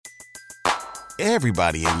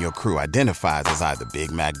Everybody in your crew identifies as either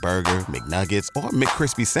Big Mac Burger, McNuggets, or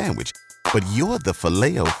McCrispy Sandwich. But you're the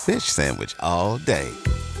Filet-O-Fish Sandwich all day.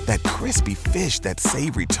 That crispy fish, that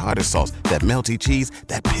savory tartar sauce, that melty cheese,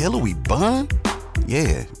 that pillowy bun.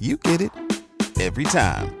 Yeah, you get it. Every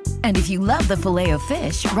time. And if you love the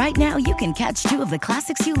Filet-O-Fish, right now you can catch two of the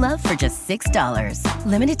classics you love for just $6.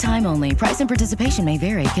 Limited time only. Price and participation may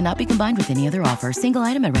vary. Cannot be combined with any other offer. Single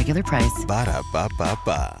item at regular price.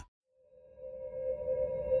 Ba-da-ba-ba-ba.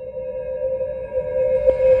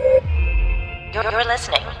 You're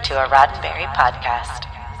listening to a Roddenberry podcast.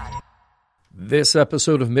 This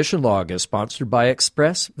episode of Mission Log is sponsored by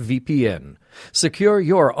ExpressVPN. Secure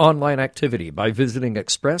your online activity by visiting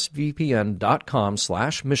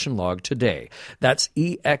expressvpn.com/missionlog today. That's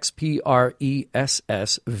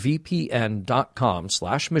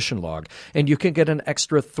expressvpn.com/missionlog, and you can get an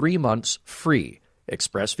extra 3 months free.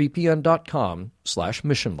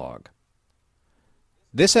 expressvpn.com/missionlog.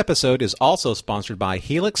 This episode is also sponsored by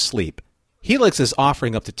Helix Sleep. Helix is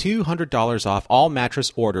offering up to $200 off all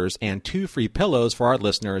mattress orders and 2 free pillows for our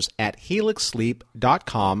listeners at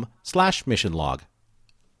helixsleep.com/missionlog.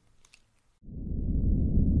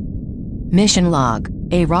 Mission Log,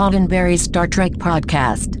 a Roddenberry Star Trek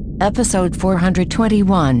podcast. Episode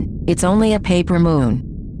 421, It's Only a Paper Moon.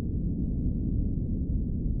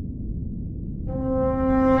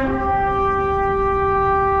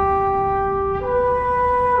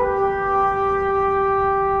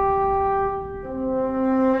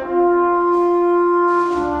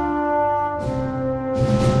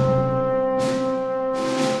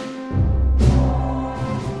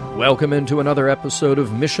 Welcome into another episode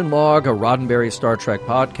of Mission Log, a Roddenberry Star Trek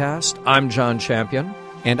podcast. I'm John Champion.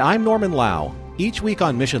 And I'm Norman Lau. Each week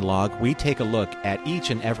on Mission Log, we take a look at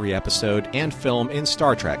each and every episode and film in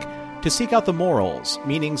Star Trek to seek out the morals,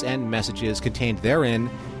 meanings, and messages contained therein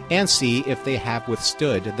and see if they have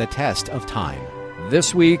withstood the test of time.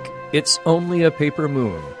 This week, It's Only a Paper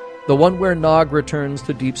Moon, the one where Nog returns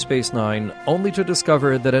to Deep Space Nine only to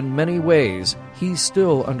discover that in many ways he's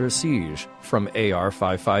still under siege from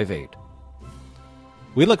AR-558.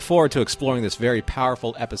 We look forward to exploring this very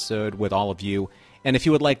powerful episode with all of you, and if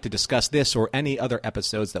you would like to discuss this or any other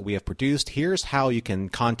episodes that we have produced, here's how you can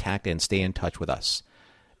contact and stay in touch with us.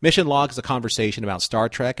 Mission Log is a conversation about Star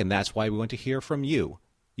Trek, and that's why we want to hear from you.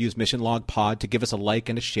 Use Mission Log Pod to give us a like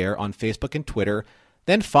and a share on Facebook and Twitter,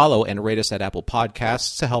 then follow and rate us at Apple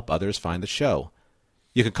Podcasts to help others find the show.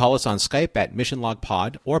 You can call us on Skype at Mission Log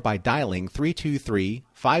Pod or by dialing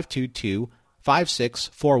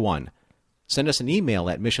 323-522-5641. Send us an email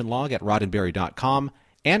at missionlog@roddenberry.com,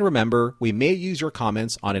 and remember, we may use your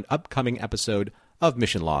comments on an upcoming episode of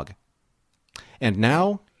Mission Log. And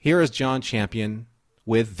now, here is John Champion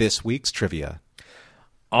with this week's trivia.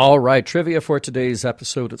 All right, trivia for today's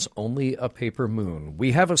episode, It's Only a Paper Moon.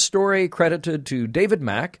 We have a story credited to David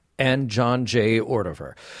Mack and John J.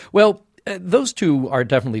 Ordover. Well, those two are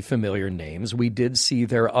definitely familiar names. We did see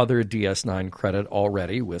their other DS9 credit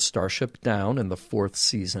already with Starship Down in the 4th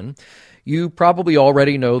season. You probably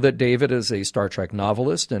already know that David is a Star Trek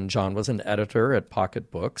novelist and John was an editor at Pocket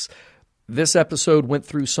Books. This episode went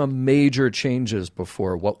through some major changes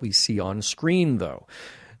before what we see on screen, though.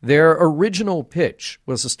 Their original pitch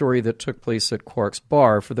was a story that took place at Quark's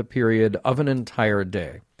bar for the period of an entire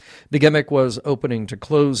day. The gimmick was opening to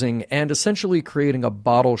closing and essentially creating a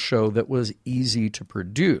bottle show that was easy to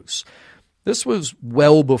produce. This was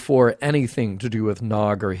well before anything to do with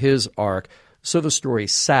Nog or his arc, so the story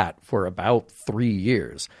sat for about 3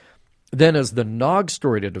 years. Then as the Nog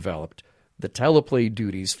story developed, the teleplay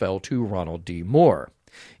duties fell to Ronald D. Moore.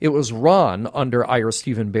 It was Ron, under Ira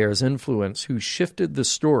Steven Behr's influence, who shifted the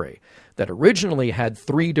story that originally had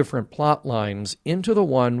 3 different plot lines into the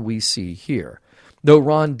one we see here. Though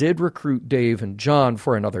Ron did recruit Dave and John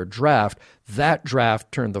for another draft, that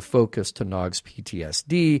draft turned the focus to Nog's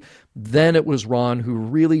PTSD. Then it was Ron who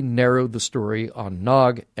really narrowed the story on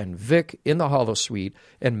Nog and Vic in the holosuite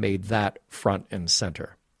and made that front and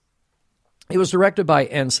center. It was directed by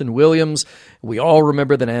Anson Williams. We all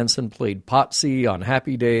remember that Anson played Potsy on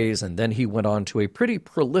Happy Days, and then he went on to a pretty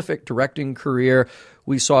prolific directing career.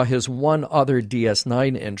 We saw his one other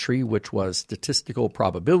DS9 entry, which was Statistical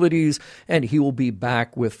Probabilities, and he will be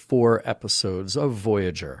back with 4 episodes of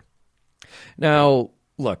Voyager. Now,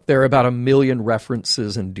 look, there are about 1 million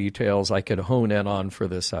references and details I could hone in on for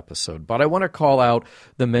this episode, but I want to call out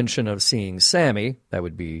the mention of seeing Sammy, that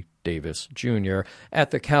would be Davis Jr.,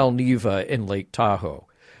 at the Cal Neva in Lake Tahoe.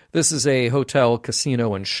 This is a hotel,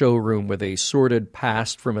 casino, and showroom with a sordid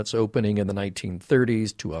past from its opening in the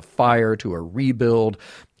 1930s to a fire to a rebuild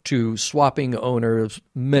to swapping owners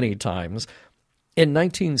many times. In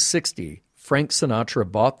 1960, Frank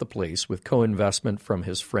Sinatra bought the place with co-investment from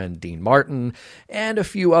his friend Dean Martin and a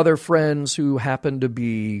few other friends who happened to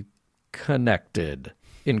be connected,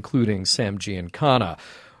 including Sam Giancana.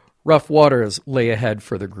 Rough waters lay ahead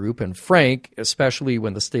for the group, and Frank, especially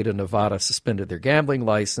when the state of Nevada suspended their gambling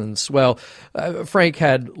license, Frank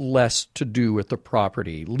had less to do with the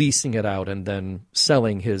property, leasing it out and then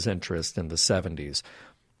selling his interest in the 70s.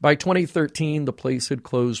 By 2013, the place had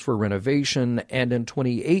closed for renovation, and in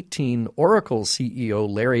 2018, Oracle CEO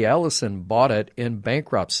Larry Ellison bought it in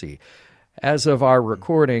bankruptcy. As of our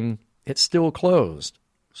recording, it's still closed.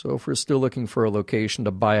 So if we're still looking for a location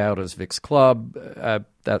to buy out as Vic's Club,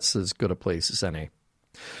 that's as good a place as any.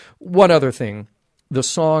 One other thing, the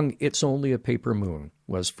song It's Only a Paper Moon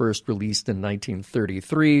was first released in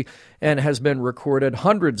 1933 and has been recorded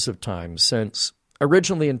hundreds of times since.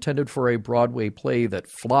 Originally intended for a Broadway play that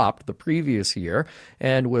flopped the previous year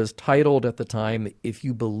and was titled at the time, If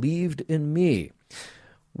You Believed in Me.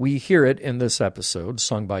 We hear it in this episode,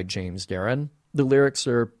 sung by James Darren. The lyrics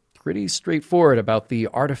are pretty straightforward about the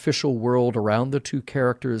artificial world around the two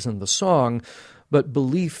characters in the song, but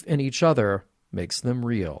belief in each other makes them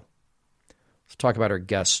real. Let's talk about our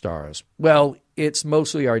guest stars. Well, it's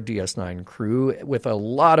mostly our DS9 crew, with a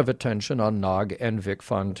lot of attention on Nog and Vic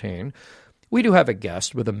Fontaine. We do have a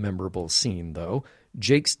guest with a memorable scene, though.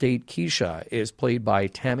 Jake's date, Keisha, is played by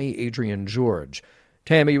Tammy Adrian George.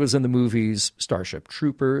 Tammy was in the movies Starship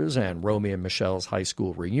Troopers and Romeo and Michelle's High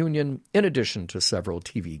School Reunion, in addition to several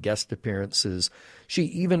TV guest appearances. She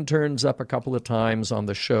even turns up a couple of times on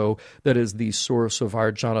the show that is the source of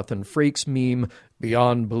our Jonathan Frakes meme,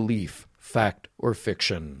 Beyond Belief, Fact or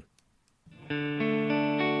Fiction.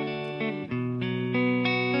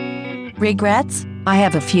 Regrets? I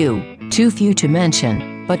have a few. Too few to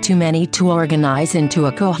mention, but too many to organize into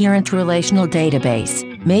a coherent relational database.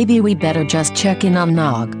 Maybe we better just check in on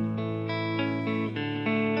Nog.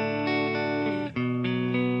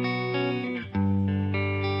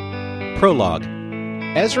 Prologue.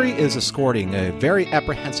 Ezri is escorting a very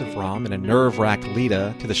apprehensive Rom and a nerve-wracked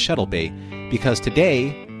Lita to the shuttle bay because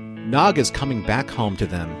today, Nog is coming back home to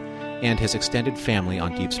them and his extended family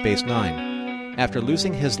on Deep Space Nine. After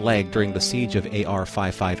losing his leg during the siege of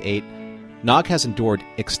AR-558, Nog has endured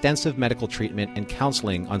extensive medical treatment and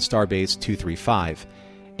counseling on Starbase 235,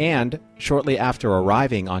 and shortly after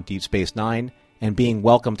arriving on Deep Space Nine and being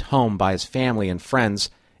welcomed home by his family and friends,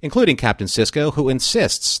 including Captain Sisko, who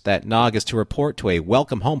insists that Nog is to report to a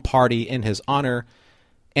welcome home party in his honor,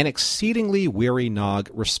 an exceedingly weary Nog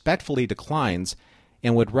respectfully declines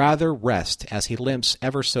and would rather rest as he limps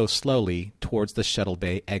ever so slowly towards the shuttle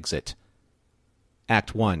bay exit.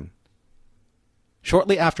 Act 1.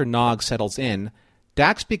 Shortly after Nog settles in,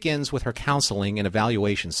 Dax begins with her counseling and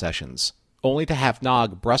evaluation sessions, only to have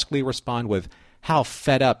Nog brusquely respond with how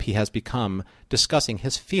fed up he has become discussing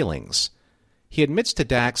his feelings. He admits to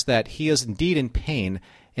Dax that he is indeed in pain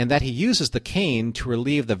and that he uses the cane to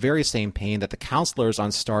relieve the very same pain that the counselors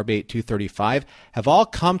on Starbase 235 have all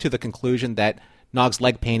come to the conclusion that Nog's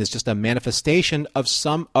leg pain is just a manifestation of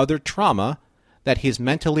some other trauma that he's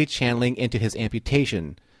mentally channeling into his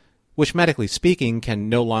amputation, which medically speaking can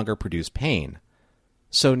no longer produce pain.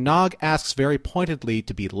 So Nog asks very pointedly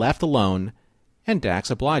to be left alone, and Dax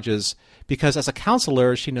obliges, because as a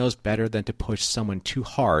counselor she knows better than to push someone too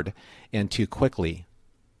hard and too quickly.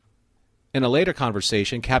 In a later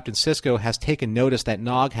conversation, Captain Sisko has taken notice that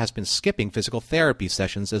Nog has been skipping physical therapy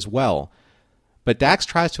sessions as well. But Dax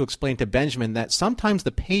tries to explain to Benjamin that sometimes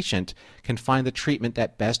the patient can find the treatment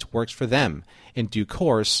that best works for them, in due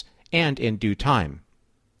course and in due time.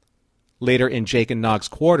 Later in Jake and Nog's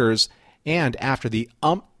quarters, and after the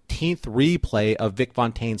umpteenth replay of Vic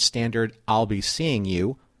Fontaine's standard I'll Be Seeing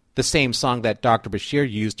You, the same song that Dr. Bashir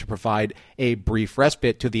used to provide a brief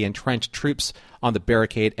respite to the entrenched troops on the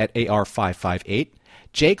barricade at AR-558,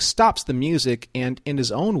 Jake stops the music and, in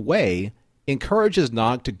his own way, encourages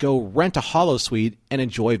Nog to go rent a holosuite and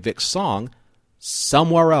enjoy Vic's song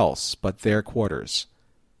somewhere else but their quarters.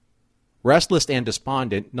 Restless and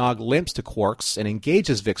despondent, Nog limps to Quarks and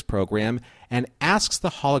engages Vic's program and asks the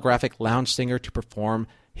holographic lounge singer to perform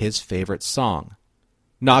his favorite song.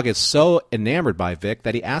 Nog is so enamored by Vic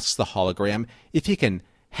that he asks the hologram if he can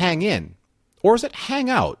hang in, or is it hang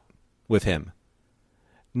out, with him.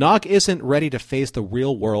 Nog isn't ready to face the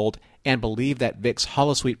real world and believe that Vic's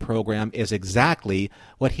holosuite program is exactly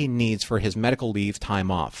what he needs for his medical leave time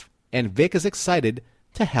off, and Vic is excited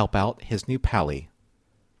to help out his new pally.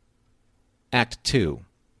 Act 2.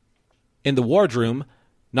 In the wardroom,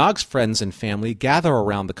 Nog's friends and family gather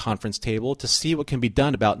around the conference table to see what can be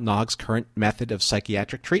done about Nog's current method of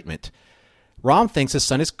psychiatric treatment. Rom thinks his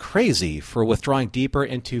son is crazy for withdrawing deeper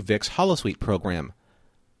into Vic's holosuite program.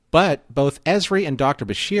 But both Esri and Dr.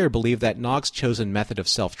 Bashir believe that Nog's chosen method of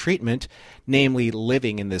self-treatment, namely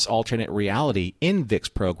living in this alternate reality in Vic's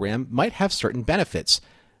program, might have certain benefits,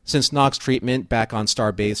 since Nog's treatment back on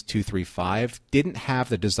Starbase 235 didn't have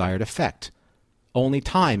the desired effect. Only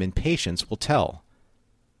time and patience will tell.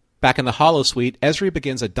 Back in the holosuite, Esri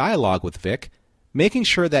begins a dialogue with Vic, making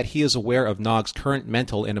sure that he is aware of Nog's current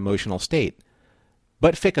mental and emotional state.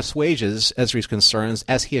 But Vic assuages Esri's concerns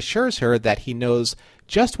as he assures her that he knows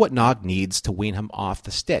just what Nog needs to wean him off the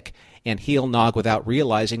stick and heal Nog without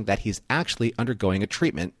realizing that he's actually undergoing a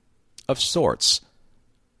treatment of sorts.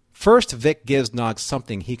 First, Vic gives Nog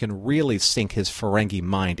something he can really sink his Ferengi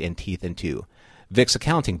mind and teeth into, Vic's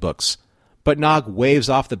accounting books. But Nog waves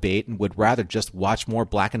off the bait and would rather just watch more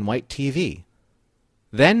black and white TV.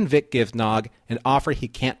 Then Vic gives Nog an offer he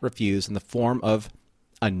can't refuse in the form of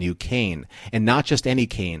a new cane, and not just any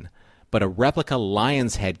cane, but a replica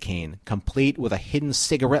lion's head cane, complete with a hidden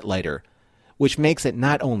cigarette lighter, which makes it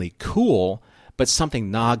not only cool, but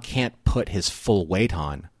something Nog can't put his full weight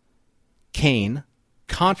on. Cane,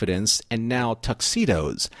 confidence, and now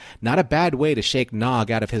tuxedos. Not a bad way to shake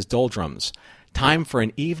Nog out of his doldrums. Time for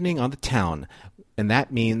an evening on the town, and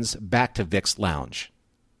that means back to Vic's lounge.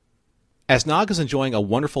 As Nog is enjoying a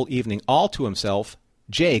wonderful evening all to himself,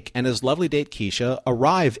 Jake and his lovely date Keisha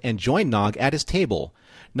arrive and join Nog at his table.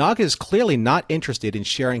 Nog is clearly not interested in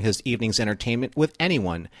sharing his evening's entertainment with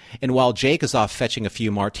anyone, and while Jake is off fetching a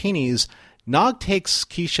few martinis, Nog takes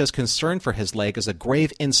Keisha's concern for his leg as a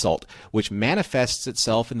grave insult, which manifests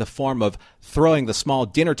itself in the form of throwing the small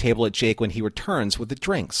dinner table at Jake when he returns with the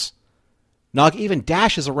drinks. Nog even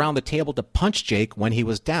dashes around the table to punch Jake when he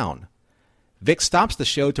was down. Vic stops the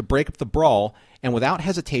show to break up the brawl, and without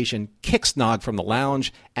hesitation kicks Nog from the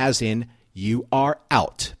lounge, as in, "You are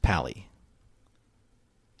out, Pally."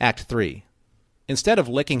 Act 3. Instead of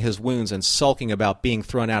licking his wounds and sulking about being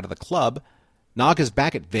thrown out of the club, Nog is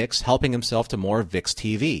back at Vic's, helping himself to more Vic's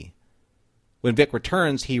TV. When Vic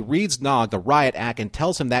returns, he reads Nog the riot act and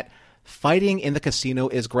tells him that fighting in the casino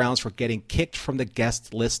is grounds for getting kicked from the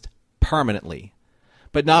guest list permanently.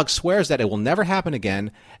 But Nog swears that it will never happen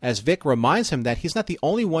again, as Vic reminds him that he's not the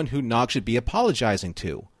only one who Nog should be apologizing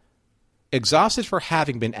to. Exhausted for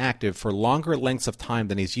having been active for longer lengths of time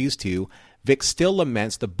than he's used to, Vic still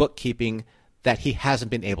laments the bookkeeping that he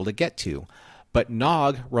hasn't been able to get to. But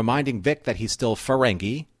Nog, reminding Vic that he's still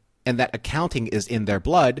Ferengi, and that accounting is in their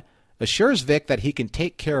blood, assures Vic that he can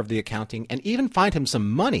take care of the accounting and even find him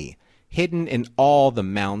some money hidden in all the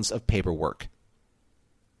mounds of paperwork.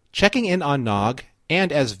 Checking in on Nog,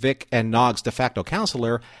 and as Vic and Nog's de facto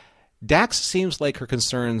counselor, Dax seems like her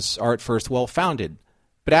concerns are at first well-founded,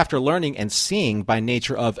 but after learning and seeing by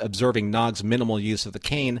nature of observing Nog's minimal use of the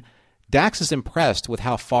cane, Dax is impressed with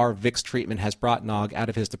how far Vic's treatment has brought Nog out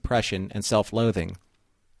of his depression and self-loathing.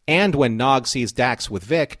 And when Nog sees Dax with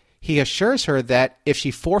Vic, he assures her that if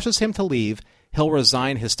she forces him to leave, he'll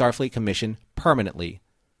resign his Starfleet commission permanently.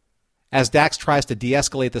 As Dax tries to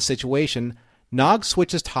de-escalate the situation, Nog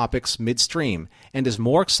switches topics midstream and is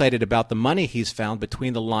more excited about the money he's found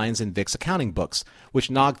between the lines in Vic's accounting books, which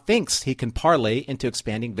Nog thinks he can parlay into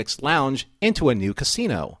expanding Vic's lounge into a new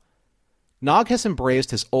casino. Nog has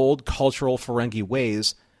embraced his old cultural Ferengi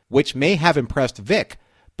ways, which may have impressed Vic,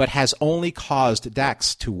 but has only caused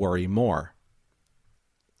Dax to worry more.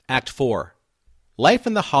 Act 4. Life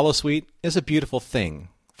in the holosuite is a beautiful thing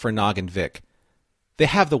for Nog and Vic. They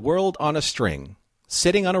have the world on a string,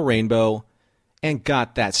 sitting on a rainbow, and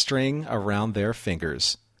got that string around their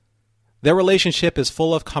fingers. Their relationship is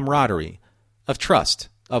full of camaraderie, of trust,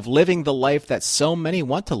 of living the life that so many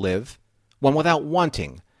want to live, one without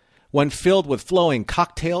wanting, one filled with flowing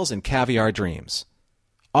cocktails and caviar dreams.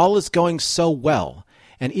 All is going so well,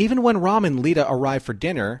 and even when Rom and Lita arrive for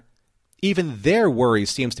dinner, even their worry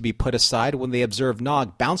seems to be put aside when they observe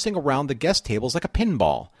Nog bouncing around the guest tables like a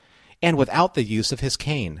pinball, and without the use of his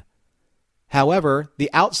cane. However, the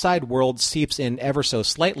outside world seeps in ever so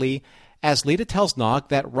slightly as Lita tells Nog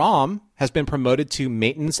that Rom has been promoted to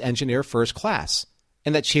maintenance engineer first class,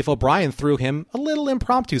 and that Chief O'Brien threw him a little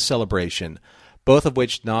impromptu celebration, both of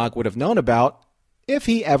which Nog would have known about if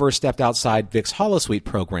he ever stepped outside Vic's holosuite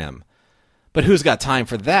program. But who's got time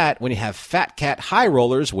for that when you have fat cat high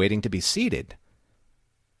rollers waiting to be seated?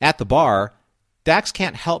 At the bar, Dax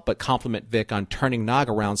can't help but compliment Vic on turning Nog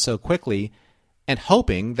around so quickly, and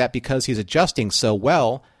hoping that because he's adjusting so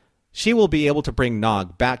well, she will be able to bring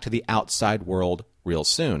Nog back to the outside world real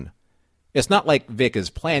soon. It's not like Vic is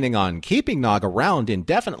planning on keeping Nog around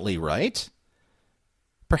indefinitely, right?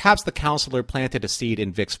 Perhaps the counselor planted a seed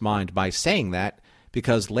in Vic's mind by saying that,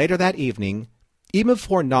 because later that evening, even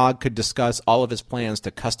before Nog could discuss all of his plans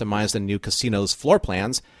to customize the new casino's floor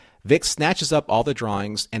plans, Vic snatches up all the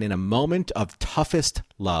drawings, and in a moment of toughest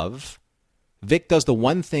love, Vic does the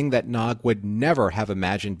one thing that Nog would never have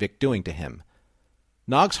imagined Vic doing to him.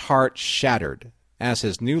 Nog's heart shattered as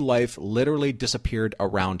his new life literally disappeared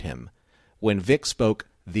around him when Vic spoke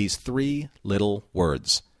these 3 little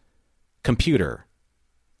words: computer,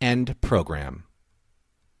 end program.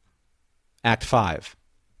 Act 5.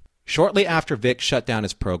 Shortly after Vic shut down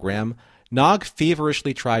his program, Nog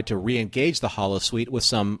feverishly tried to re-engage the holosuite with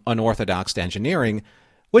some unorthodox engineering,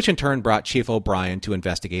 which in turn brought Chief O'Brien to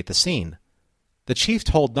investigate the scene. The chief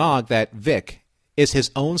told Nog that Vic is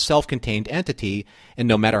his own self-contained entity, and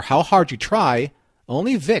no matter how hard you try,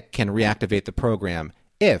 only Vic can reactivate the program,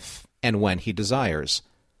 if and when he desires.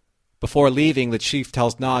 Before leaving, the chief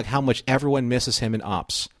tells Nog how much everyone misses him in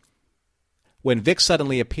Ops. When Vic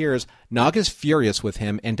suddenly appears, Nog is furious with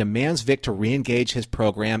him and demands Vic to re-engage his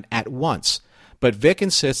program at once. But Vic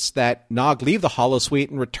insists that Nog leave the holosuite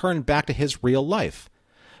and return back to his real life.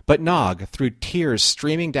 But Nog, through tears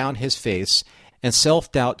streaming down his face and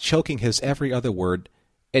self-doubt choking his every other word,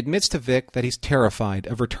 admits to Vic that he's terrified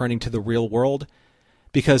of returning to the real world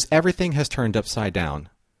because everything has turned upside down.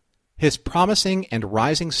 His promising and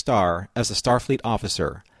rising star as a Starfleet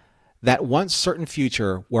officer, that once certain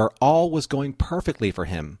future where all was going perfectly for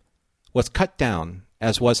him, was cut down,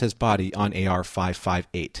 as was his body on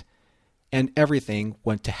AR-558, and everything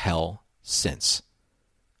went to hell since.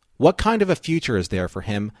 What kind of a future is there for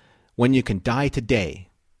him when you can die today,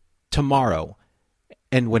 tomorrow,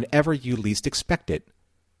 and whenever you least expect it?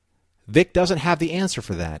 Vic doesn't have the answer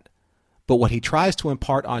for that, but what he tries to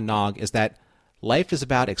impart on Nog is that life is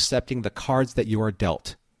about accepting the cards that you are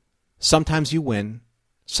dealt. Sometimes you win,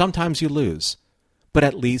 sometimes you lose, but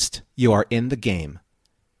at least you are in the game.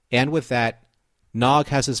 And with that, Nog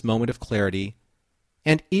has his moment of clarity,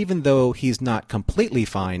 and even though he's not completely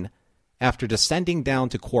fine, after descending down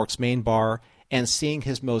to Quark's main bar and seeing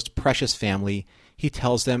his most precious family, he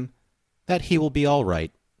tells them that he will be all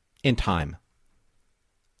right in time.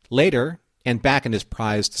 Later, and back in his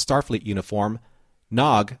prized Starfleet uniform,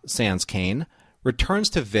 Nog, sans Kane, returns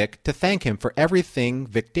to Vic to thank him for everything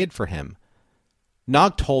Vic did for him.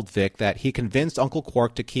 Nog told Vic that he convinced Uncle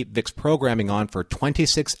Quark to keep Vic's programming on for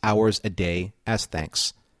 26 hours a day as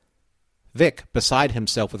thanks. Vic, beside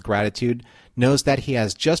himself with gratitude, knows that he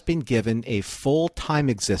has just been given a full-time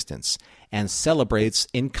existence and celebrates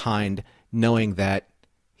in kind, knowing that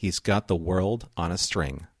he's got the world on a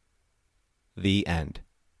string. The end.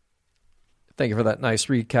 Thank you for that nice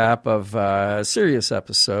recap of a serious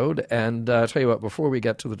episode. And I'll tell you what, before we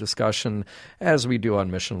get to the discussion, as we do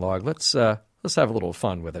on Mission Log, let's have a little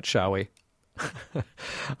fun with it, shall we?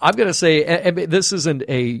 I'm going to say, and this isn't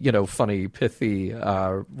a funny, pithy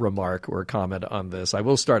remark or comment on this. I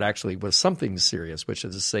will start actually with something serious, which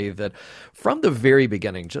is to say that from the very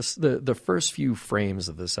beginning, just the first few frames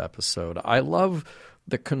of this episode, I love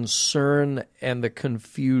the concern and the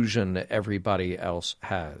confusion everybody else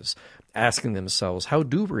has, asking themselves, how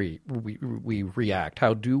do we react?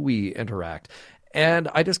 How do we interact? And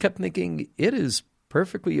I just kept thinking, it is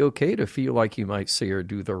perfectly okay to feel like you might say or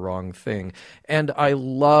do the wrong thing. And I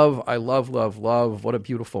love, what a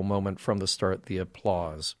beautiful moment from the start, the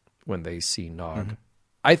applause when they see Nog. Mm-hmm.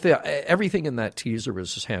 I think everything in that teaser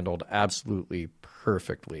was just handled absolutely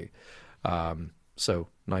perfectly. So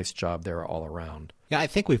nice job there all around. Yeah, I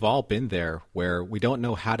think we've all been there where we don't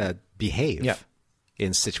know how to behave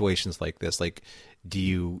in situations like this. Like, do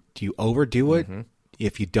you overdo it? Mm-hmm.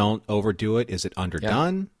 If you don't overdo it, is it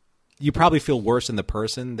underdone? Yeah. You probably feel worse than the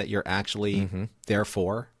person that you're actually there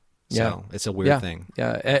for. So it's a weird thing.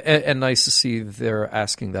 Yeah, and nice to see they're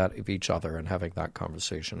asking that of each other and having that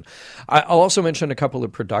conversation. I'll also mention a couple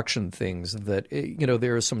of production things that,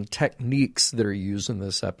 there are some techniques that are used in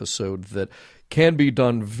this episode that can be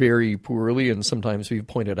done very poorly, and sometimes we've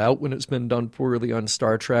pointed out when it's been done poorly on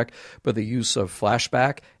Star Trek, but the use of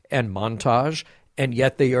flashback and montage, and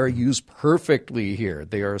yet they are used perfectly here.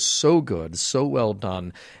 They are so good, so well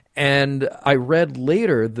done. And I read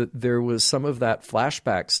later that there was some of that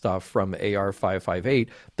flashback stuff from AR-558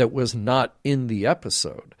 that was not in the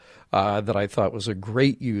episode, that I thought was a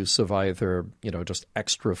great use of either, just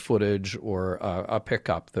extra footage or a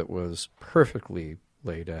pickup that was perfectly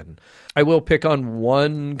laid in. I will pick on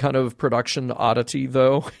one kind of production oddity,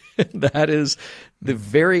 though. That is the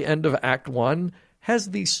very end of Act 1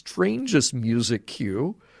 has the strangest music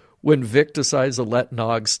cue when Vic decides to let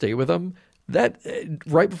Nog stay with him. That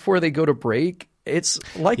right before they go to break, it's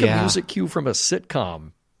like a music cue from a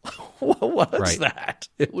sitcom. What was that?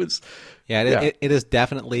 It was... Yeah, it is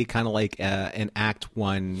definitely kind of like an Act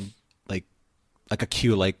One, like a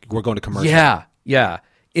cue, like we're going to commercial. Yeah.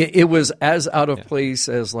 It was as out of place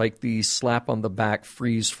as like the slap on the back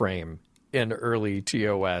freeze frame in early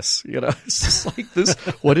TOS. It's just like this.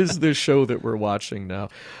 What is this show that we're watching now?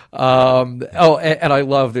 And I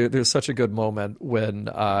love there's such a good moment when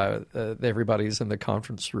everybody's in the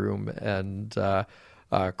conference room and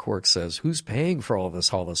Quark says, "Who's paying for all this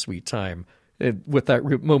holosuite time?" And with that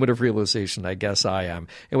moment of realization, I guess I am.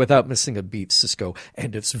 And without missing a beat, Sisko,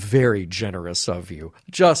 and it's very generous of you.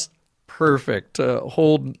 Just perfect to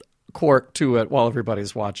hold Quark to it while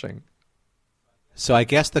everybody's watching. So I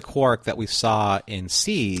guess the Quark that we saw in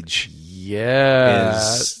Siege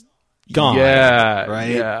is gone. Yeah,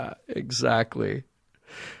 right? Yeah, exactly.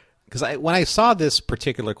 Because when I saw this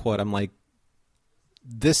particular quote, I'm like,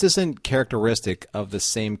 this isn't characteristic of the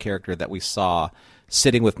same character that we saw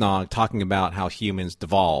sitting with Nog talking about how humans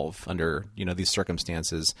devolve under these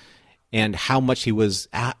circumstances, and how much he was.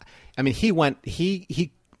 He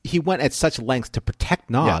went at such lengths to protect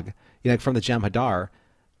Nog, from the Jem'Hadar,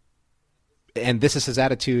 and this is his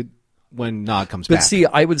attitude when Nog comes back. But see,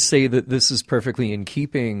 I would say that this is perfectly in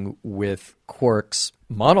keeping with Quark's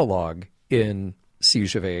monologue in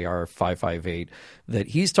Siege of AR 558, that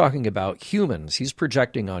he's talking about humans. He's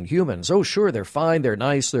projecting on humans. Oh, sure, they're fine, they're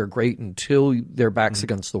nice, they're great until their back's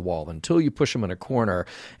against the wall, until you push them in a corner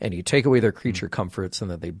and you take away their creature comforts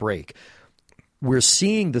and then they break. We're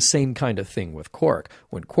seeing the same kind of thing with Quark.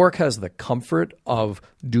 When Quark has the comfort of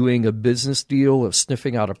doing a business deal, of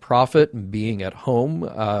sniffing out a profit and being at home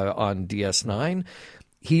on DS9,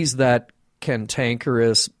 he's that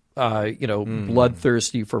cantankerous,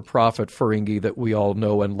 bloodthirsty for profit Ferengi that we all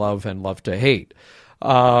know and love to hate.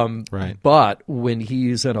 Right. But when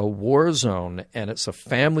he's in a war zone and it's a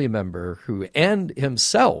family member and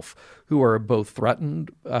himself who are both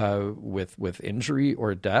threatened with injury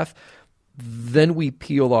or death, then we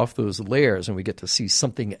peel off those layers and we get to see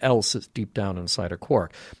something else that's deep down inside of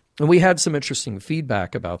Quark. And we had some interesting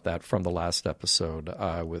feedback about that from the last episode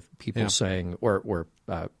with people saying, or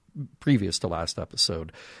previous to last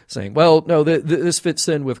episode, saying, well, no, this fits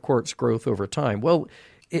in with Quark's growth over time. Well,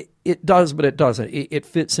 it does, but it doesn't. It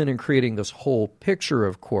fits in creating this whole picture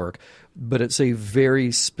of Quark, but it's a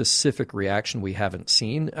very specific reaction we haven't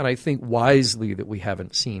seen, and I think wisely that we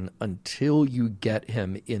haven't seen until you get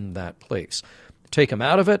him in that place. Take him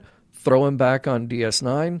out of it, throw him back on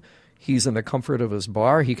DS9, he's in the comfort of his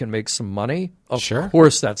bar. He can make some money. Of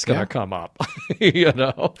course that's going to come up.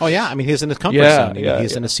 Oh, yeah. He's in his comfort zone.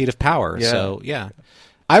 He's in a seat of power. Yeah. So, yeah.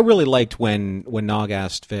 I really liked when Nog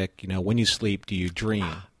asked Vic, when you sleep, do you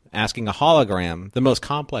dream? Asking a hologram, the most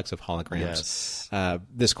complex of holograms,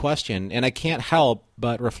 this question. And I can't help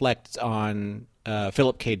but reflect on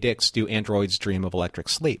Philip K. Dick's Do Androids Dream of Electric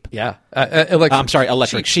Sleep? Yeah.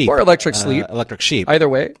 Electric Sheep. Or Electric Sleep. Electric Sheep. Either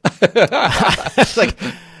way. It's like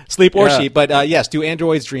sleep or sheep. But yes, Do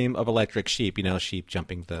Androids Dream of Electric Sheep? Sheep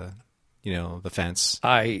jumping the fence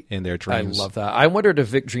in their dreams. I love that. I wondered if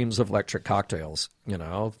Vic dreams of electric cocktails,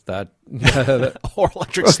 that or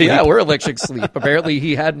electric sleep. Yeah, or electric sleep. Apparently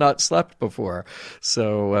he had not slept before.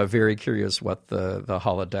 So very curious what the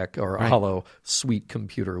holodeck or holo suite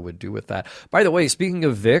computer would do with that. By the way, speaking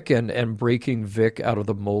of Vic and breaking Vic out of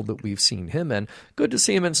the mold that we've seen him in, good to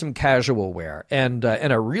see him in some casual wear and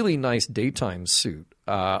a really nice daytime suit,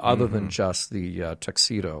 other than just the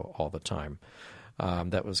tuxedo all the time.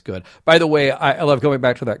 That was good. By the way, I love going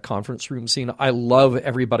back to that conference room scene. I love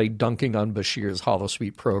everybody dunking on Bashir's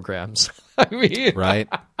holosuite programs. Right?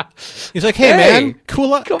 He's like, hey man,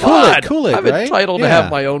 cool it. I'm entitled to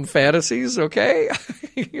have my own fantasies, okay?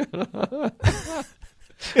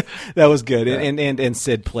 That was good. And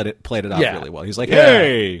Sid played it off really well. He's like,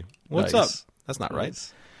 hey, what's up? That's not right.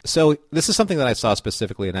 So this is something that I saw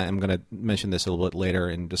specifically, and I'm going to mention this a little bit later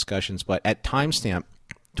in discussions, but at timestamp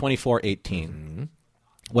 24:18,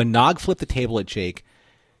 when Nog flipped the table at Jake,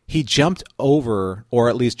 he jumped over, or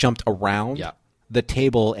at least jumped around the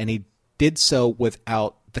table, and he did so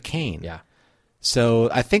without the cane. Yeah. So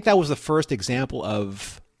I think that was the first example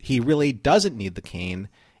of he really doesn't need the cane,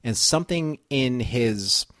 and something in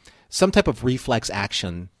some type of reflex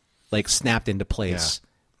action snapped into place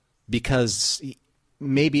because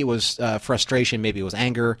maybe it was frustration, maybe it was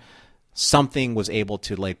anger. Something was able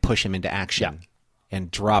to push him into action. And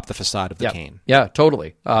drop the facade of the cane. Yeah,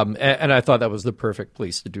 totally. And I thought that was the perfect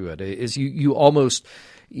place to do it. Is you almost,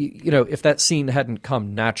 if that scene hadn't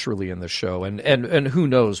come naturally in the show, and who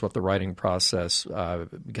knows what the writing process,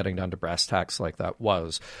 getting down to brass tacks like that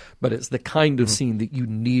was, but it's the kind of scene that you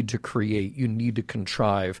need to create, you need to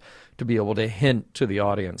contrive to be able to hint to the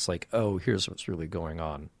audience, like, oh, here's what's really going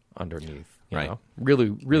on underneath. You know? Really,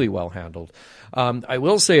 really well handled. I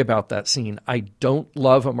will say about that scene, I don't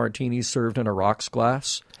love a martini served in a rocks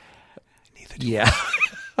glass. Neither do Yeah.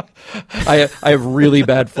 I have really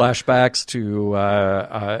bad flashbacks to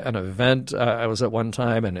an event I was at one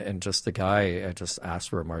time, and just the guy just asked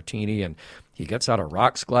for a martini, and he gets out a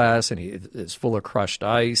rocks glass, and it's full of crushed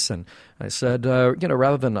ice, and I said,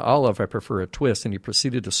 rather than olive, I prefer a twist, and he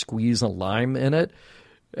proceeded to squeeze a lime in it,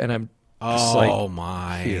 and I'm just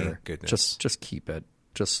my here, goodness. just keep it.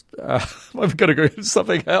 I'm going to go do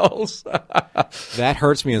something else. That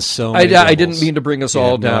hurts me in so many I didn't mean to bring us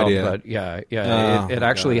all down, idea. but it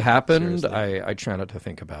actually happened. Seriously. I try not to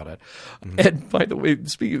think about it. And by the way,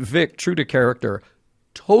 speaking of Vic, true to character,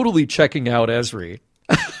 totally checking out Esri.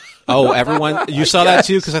 Oh, everyone, you saw that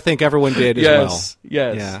too? Because I think everyone did as well.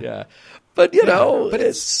 Yes, yeah. But but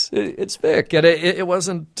it's Vic, and it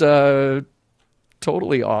wasn't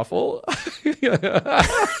totally awful.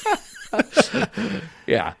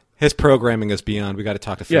 Yeah. His programming is beyond. We got to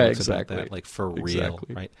talk to Felix about that, like for real,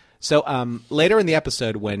 exactly. right? So later in the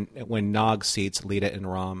episode, when Nog seats Lita and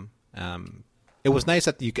Rom, it was nice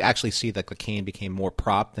that you could actually see that the cane became more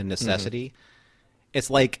prop than necessity. It's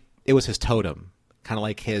like it was his totem, kind of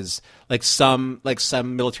like some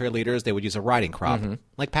military leaders, they would use a riding crop,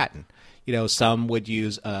 like Patton. Some would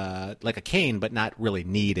use like a cane, but not really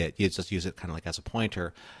need it. You just use it kind of like as a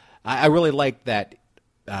pointer. I really like that.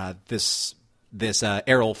 This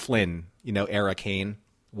Errol Flynn, era cane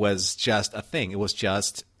was just a thing. It was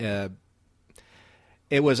just it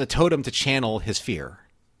was a totem to channel his fear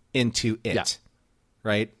into it,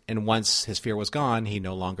 right? And once his fear was gone, he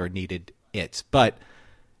no longer needed it. But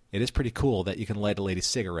it is pretty cool that you can light a lady's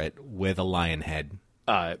cigarette with a lion head.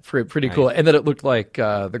 Pretty cool. And then it looked like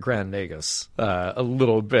the Grand Nagus a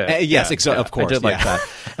little bit. Yes, exactly. Of course. I did like that.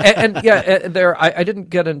 And I didn't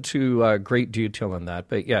get into great detail in that,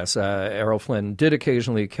 but yes, Errol Flynn did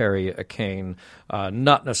occasionally carry a cane,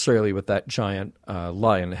 not necessarily with that giant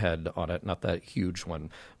lion head on it, not that huge one.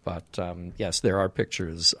 But yes, there are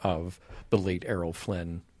pictures of the late Errol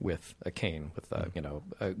Flynn with a cane, with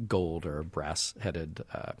a gold or brass-headed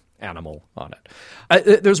animal on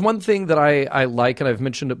it. There's one thing that I like, and I've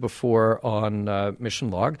mentioned it before on Mission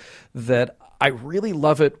Log, that I really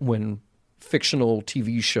love it when fictional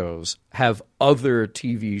TV shows have other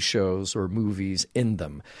TV shows or movies in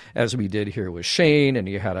them, as we did here with Shane, and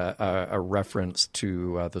you had a reference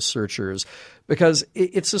to The Searchers, because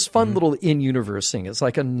it's this fun little in-universe thing. It's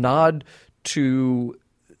like a nod to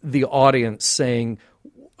the audience saying,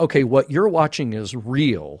 okay, what you're watching is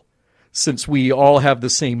real, since we all have the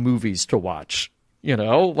same movies to watch. You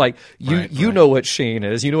know know what Shane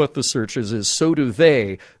is, you know what The Searchers is, so do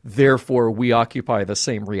they, therefore we occupy the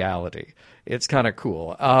same reality. It's kind of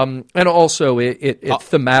cool. And also it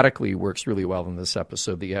thematically works really well in this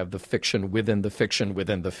episode, that you have the fiction within the fiction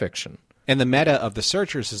within the fiction. And the meta of The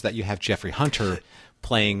Searchers is that you have Jeffrey Hunter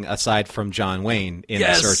playing aside from John Wayne in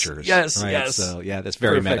The Searchers. Yes, right? yes. So yeah, that's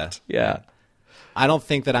very Perfect. meta. Yeah. I don't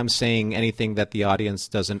think that I'm saying anything that the audience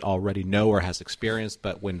doesn't already know or has experienced,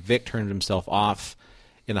 but when Vic turned himself off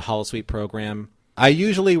in the Holosuite program, I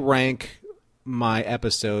usually rank my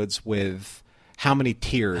episodes with how many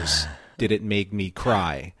tears did it make me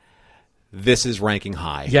cry. This is ranking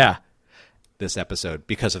high. Yeah. This episode,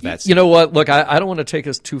 because of that scene. You know what? Look, I don't want to take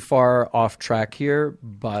us too far off track here,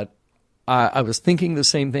 but I was thinking the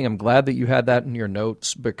same thing. I'm glad that you had that in your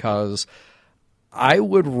notes, because I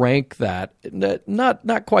would rank that,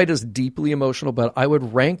 not quite as deeply emotional, but I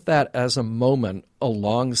would rank that as a moment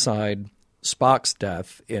alongside Spock's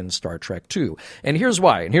death in Star Trek II. And here's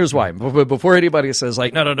why. Before anybody says,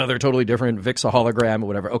 like, no, they're totally different, Vic's a hologram or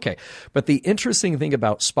whatever. Okay. But the interesting thing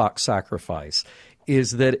about Spock's sacrifice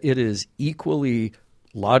is that it is equally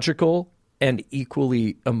logical and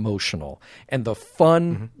equally emotional. And the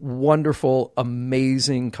fun, wonderful,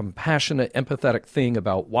 amazing, compassionate, empathetic thing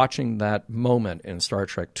about watching that moment in Star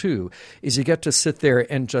Trek II is you get to sit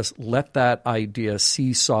there and just let that idea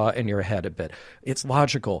seesaw in your head a bit. It's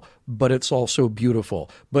logical, but it's also beautiful.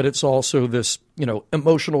 But it's also this,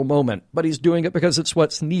 emotional moment. But he's doing it because it's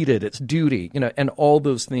what's needed. It's duty, and all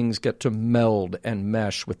those things get to meld and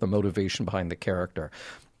mesh with the motivation behind the character.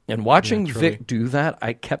 And watching Vic do that,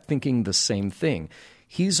 I kept thinking the same thing.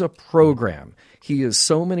 He's a program. He is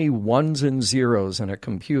so many ones and zeros in a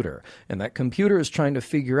computer, and that computer is trying to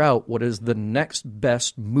figure out what is the next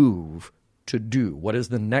best move to do? What is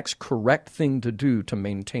the next correct thing to do to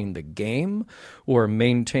maintain the game or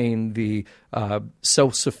maintain the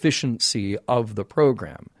self-sufficiency of the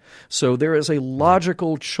program? So there is a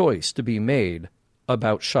logical choice to be made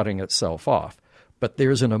about shutting itself off. But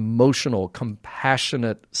there's an emotional,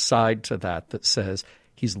 compassionate side to that says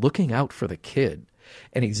he's looking out for the kid,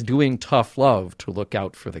 and he's doing tough love to look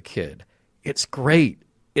out for the kid. It's great.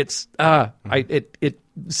 It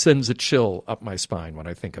sends a chill up my spine when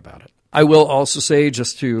I think about it. I will also say,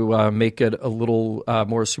 just to make it a little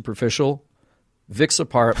more superficial, Vic's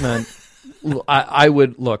apartment, I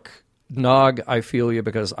would look. Nog, I feel you,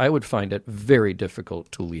 because I would find it very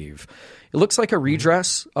difficult to leave. It looks like a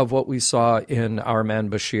redress of what we saw in Our Man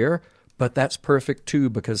Bashir, but that's perfect too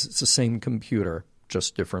because it's the same computer,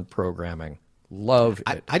 just different programming. Love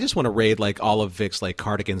it. I just want to raid like all of Vic's like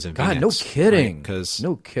cardigans and God, V-necks. no kidding. Right? 'Cause,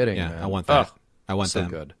 no kidding. Yeah, Man. I want that. I want so them.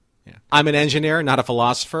 good. Yeah. I'm an engineer, not a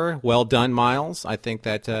philosopher. Well done, Miles. I think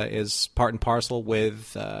that is part and parcel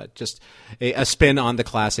with just a spin on the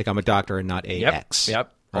classic. I'm a doctor and not a X.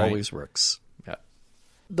 Yep. Right? Always works. Yeah.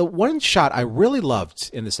 The one shot I really loved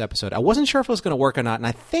in this episode, I wasn't sure if it was going to work or not, and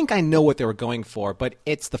I think I know what they were going for, but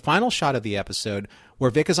it's the final shot of the episode where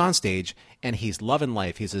Vic is on stage and he's loving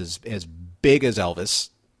life. He's as big as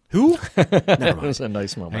Elvis. Who? Never mind. It was a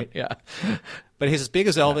nice moment. Right? Yeah. But he's as big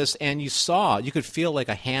as Elvis, and you could feel like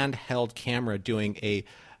a handheld camera doing a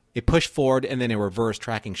push forward and then a reverse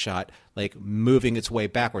tracking shot, like moving its way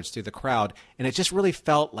backwards through the crowd. And it just really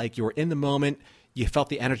felt like you were in the moment. You felt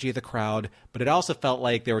the energy of the crowd, but it also felt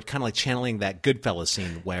like they were kind of like channeling that Goodfellas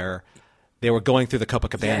scene where they were going through the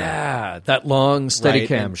Copacabana. Yeah, that long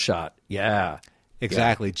Steadicam Right? shot. Yeah.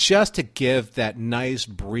 Exactly. Yeah. Just to give that nice,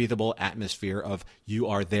 breathable atmosphere of you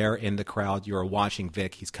are there in the crowd. You are watching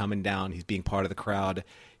Vic. He's coming down. He's being part of the crowd.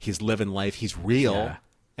 He's living life. He's real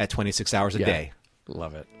at 26 hours a day.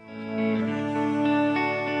 Love it.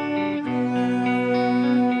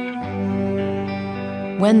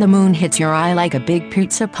 When the moon hits your eye like a big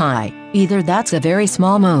pizza pie, either that's a very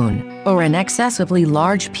small moon, or an excessively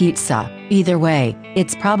large pizza. Either way,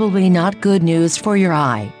 it's probably not good news for your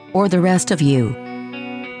eye, or the rest of you.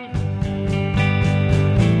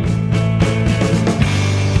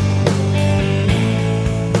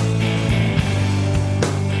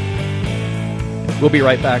 We'll be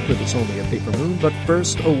right back with It's Only a Paper Moon, but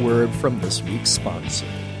first a word from this week's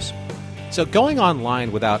sponsors. So going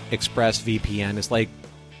online without ExpressVPN is like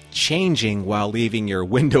changing while leaving your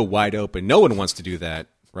window wide open. No one wants to do that,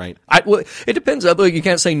 right? Well, it depends. Although you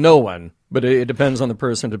can't say no one, but it depends on the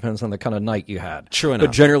person. It depends on the kind of night you had. True enough.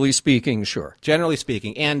 But generally speaking, sure. Generally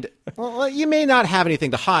speaking. And well, you may not have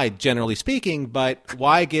anything to hide, generally speaking, but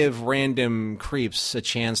why give random creeps a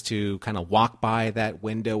chance to kind of walk by that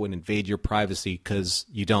window and invade your privacy because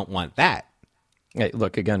you don't want that? Hey,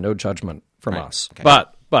 look, again, no judgment from us. Okay.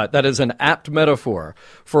 But that is an apt metaphor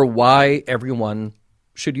for why everyone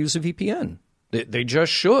should use a VPN. They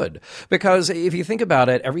just should. Because if you think about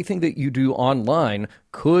it, everything that you do online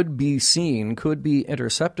could be seen, could be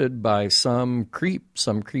intercepted by some creep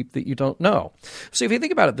that you don't know. So if you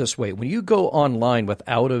think about it this way, when you go online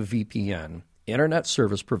without a VPN, internet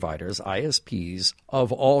service providers, ISPs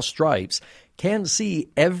of all stripes, can see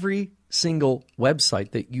every single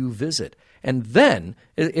website that you visit. And then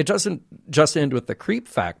it doesn't just end with the creep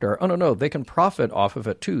factor. Oh, no, they can profit off of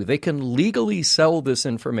it too. They can legally sell this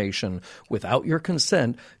information without your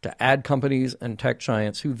consent to ad companies and tech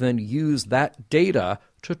giants who then use that data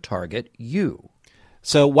to target you.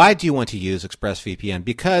 So why do you want to use ExpressVPN?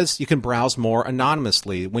 Because you can browse more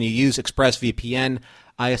anonymously. When you use ExpressVPN,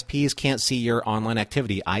 ISPs can't see your online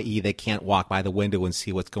activity, i.e. they can't walk by the window and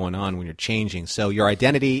see what's going on when you're changing. So your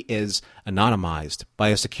identity is anonymized by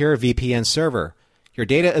a secure VPN server. Your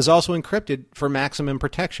data is also encrypted for maximum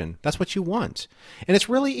protection. That's what you want. And it's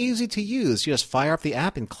really easy to use. You just fire up the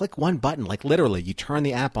app and click one button. Like literally, you turn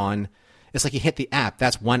the app on. It's like you hit the app,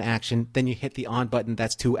 that's one action. Then you hit the on button,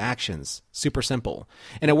 that's two actions. Super simple.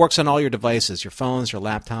 And it works on all your devices, your phones, your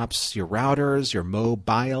laptops, your routers, your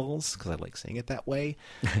mobiles, because I like saying it that way.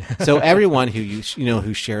 So everyone who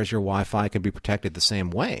who shares your Wi-Fi can be protected the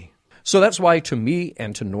same way. So that's why to me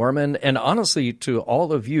and to Norman, and honestly to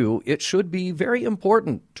all of you, it should be very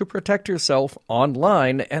important to protect yourself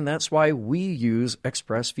online, and that's why we use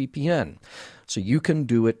ExpressVPN. So you can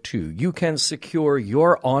do it too. You can secure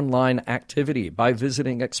your online activity by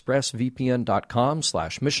visiting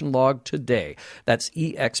expressvpn.com/missionlog today. That's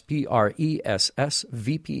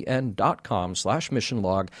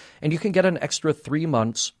expressvpn.com/missionlog, and you can get an extra 3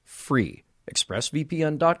 months free.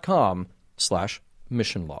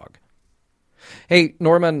 expressvpn.com/missionlog. Hey,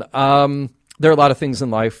 Norman, there are a lot of things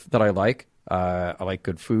in life that I like. I like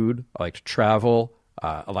good food. I like to travel.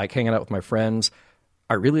 I like hanging out with my friends.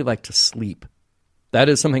 I really like to sleep. That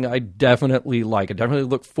is something I definitely like. I definitely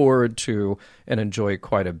look forward to and enjoy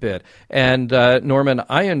quite a bit. And Norman,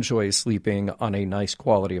 I enjoy sleeping on a nice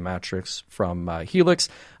quality mattress from Helix.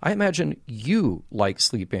 I imagine you like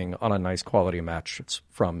sleeping on a nice quality mattress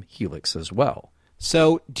from Helix as well.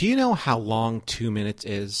 So, do you know how long 2 minutes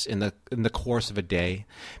is in the course of a day?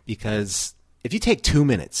 Because if you take 2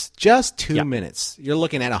 minutes, just two minutes, you're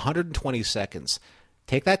looking at 120 seconds.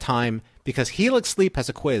 Take that time, because Helix Sleep has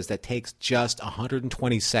a quiz that takes just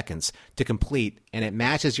 120 seconds to complete, and it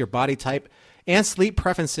matches your body type and sleep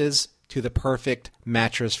preferences to the perfect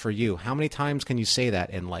mattress for you. How many times can you say that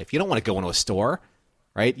in life? You don't want to go into a store,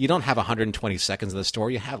 right? You don't have 120 seconds in the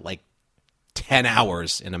store. You have like 10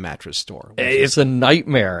 hours in a mattress store. It's a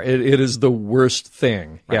nightmare. It is the worst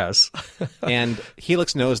thing. Right. Yes. And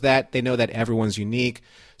Helix knows that. They know that everyone's unique.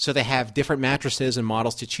 So they have different mattresses and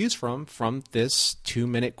models to choose from this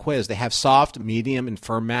 2-minute quiz. They have soft, medium, and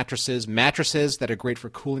firm mattresses that are great for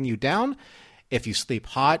cooling you down if you sleep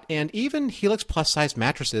hot, and even Helix plus-size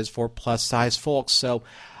mattresses for plus-size folks. So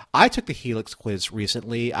I took the Helix quiz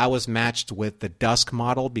recently. I was matched with the Dusk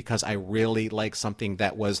model because I really like something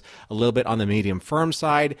that was a little bit on the medium firm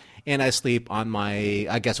side, and I sleep on my,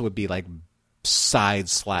 I guess it would be like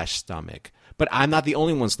side/stomach. But I'm not the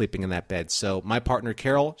only one sleeping in that bed. So my partner,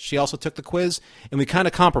 Carol, she also took the quiz, and we kind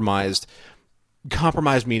of compromised.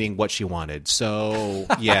 Compromise meaning what she wanted. So,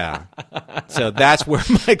 yeah. So that's where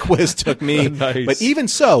my quiz took me. Nice. But even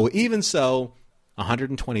so,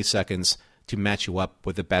 120 seconds to match you up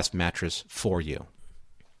with the best mattress for you.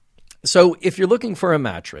 So if you're looking for a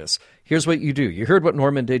mattress, here's what you do. You heard what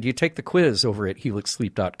Norman did. You take the quiz over at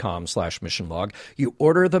helixsleep.com/missionlog. You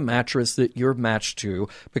order the mattress that you're matched to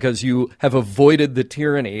because you have avoided the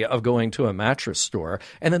tyranny of going to a mattress store.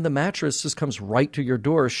 And then the mattress just comes right to your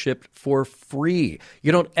door, shipped for free.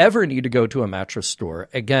 You don't ever need to go to a mattress store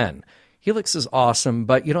again. Helix is awesome,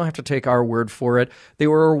 but you don't have to take our word for it. They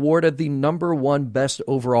were awarded the #1 best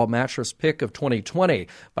overall mattress pick of 2020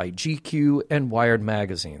 by GQ and Wired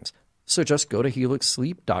magazines. So just go to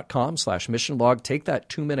helixsleep.com/missionlog, take that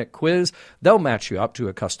 2-minute quiz. They'll match you up to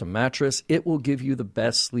a custom mattress. It will give you the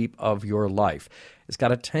best sleep of your life. It's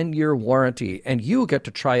got a 10-year warranty, and you get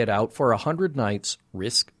to try it out for 100 nights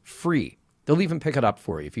risk-free. They'll even pick it up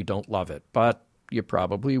for you if you don't love it, but you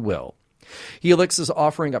probably will. Helix is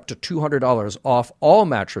offering up to $200 off all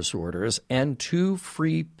mattress orders and 2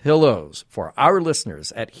 free pillows for our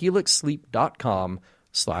listeners at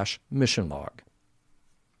helixsleep.com/missionlog.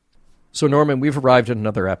 So, Norman, we've arrived at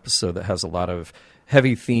another episode that has a lot of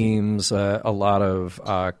heavy themes, a lot of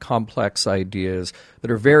complex ideas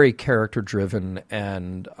that are very character-driven,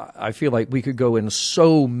 and I feel like we could go in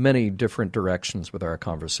so many different directions with our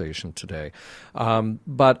conversation today.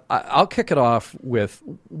 But I'll kick it off with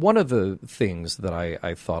one of the things that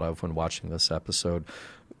I thought of when watching this episode,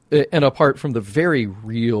 and apart from the very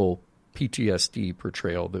real PTSD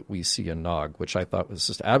portrayal that we see in Nog, which I thought was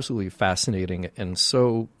just absolutely fascinating and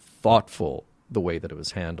so thoughtful the way that it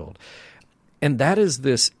was handled. And that is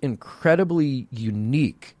this incredibly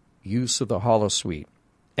unique use of the holosuite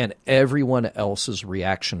and everyone else's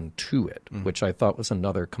reaction to it, which I thought was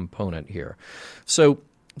another component here. So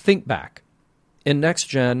think back. In Next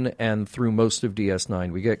Gen and through most of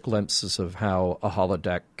DS9, we get glimpses of how a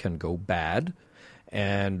holodeck can go bad.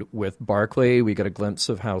 And with Barclay, we get a glimpse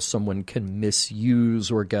of how someone can misuse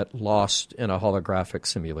or get lost in a holographic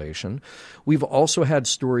simulation. We've also had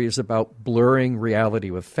stories about blurring reality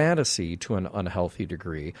with fantasy to an unhealthy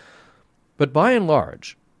degree. But by and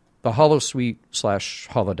large, the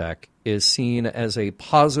holosuite/holodeck is seen as a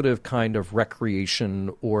positive kind of recreation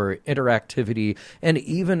or interactivity, and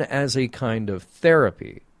even as a kind of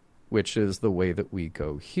therapy, which is the way that we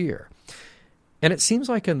go here. And it seems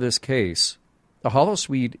like in this case, the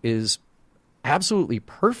holosuite is absolutely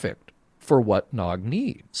perfect for what Nog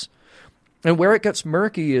needs. And where it gets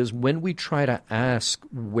murky is when we try to ask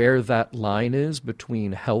where that line is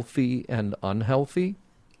between healthy and unhealthy.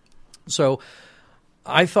 So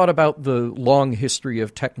I thought about the long history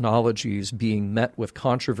of technologies being met with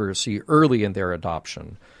controversy early in their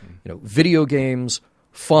adoption. Video games,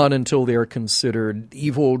 fun until they're considered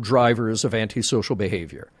evil drivers of antisocial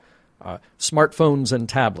behavior. Smartphones and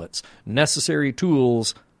tablets, necessary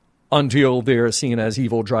tools until they're seen as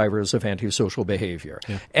evil drivers of antisocial behavior.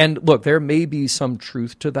 Yeah. And look, there may be some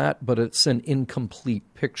truth to that, but it's an incomplete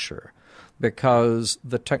picture because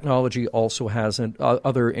the technology also has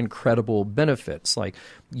other incredible benefits, like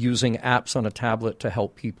using apps on a tablet to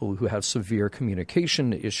help people who have severe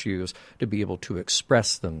communication issues to be able to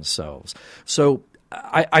express themselves. So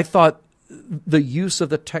I thought the use of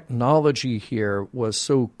the technology here was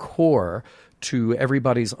so core to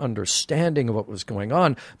everybody's understanding of what was going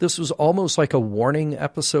on. This was almost like a warning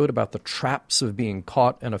episode about the traps of being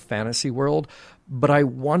caught in a fantasy world. But I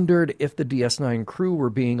wondered if the DS9 crew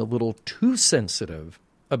were being a little too sensitive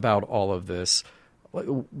about all of this.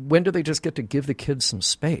 When do they just get to give the kids some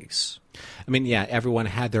space? I mean, yeah, everyone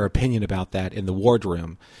had their opinion about that in the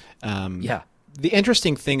wardroom. Yeah. The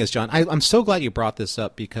interesting thing is, John, I'm so glad you brought this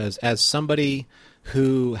up, because as somebody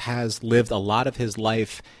who has lived a lot of his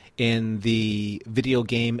life in the video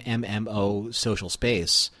game MMO social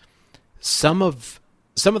space, some of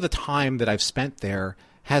the time that I've spent there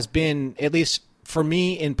has been, at least for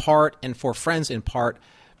me in part and for friends in part,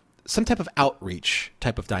 some type of outreach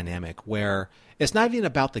type of dynamic where it's not even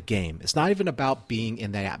about the game. It's not even about being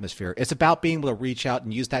in that atmosphere. It's about being able to reach out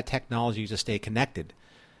and use that technology to stay connected.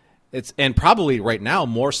 And probably right now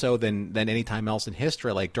more so than any time else in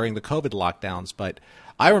history, like during the COVID lockdowns. But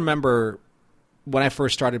I remember when I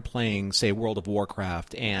first started playing, say, World of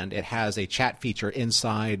Warcraft, and it has a chat feature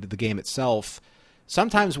inside the game itself,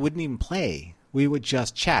 sometimes we wouldn't even play. We would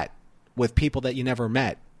just chat with people that you never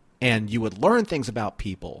met, and you would learn things about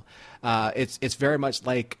people. It's very much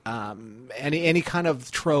like any kind of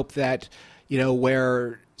trope that,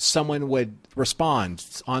 where someone would respond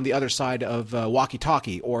on the other side of a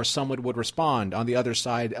walkie-talkie, or someone would respond on the other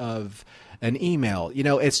side of an email.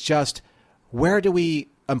 It's just, where do we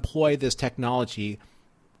employ this technology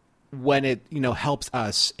when it helps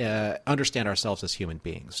us understand ourselves as human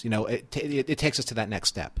beings? It takes us to that next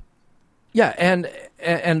step. Yeah,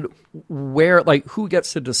 and where, like, who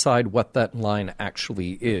gets to decide what that line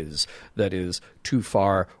actually is that is too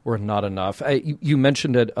far or not enough? You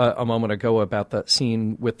mentioned it a moment ago about that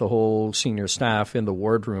scene with the whole senior staff in the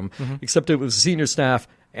wardroom, except it was senior staff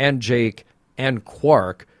and Jake and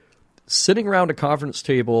Quark sitting around a conference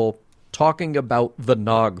table talking about the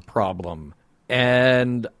Nog problem.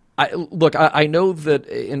 And I know that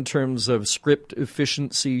in terms of script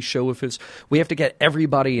efficiency, show efficiency, we have to get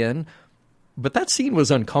everybody in. But that scene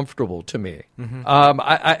was uncomfortable to me.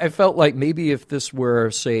 I felt like maybe if this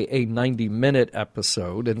were, say, a 90-minute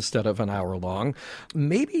episode instead of an hour long,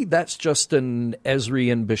 maybe that's just an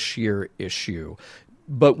Ezri and Bashir issue.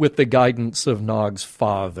 But with the guidance of Nog's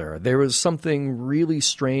father, there was something really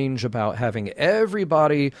strange about having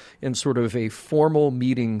everybody in sort of a formal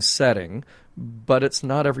meeting setting, but it's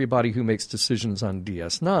not everybody who makes decisions on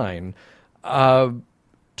DS9.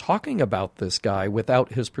 Talking about this guy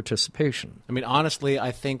without his participation. I mean, honestly,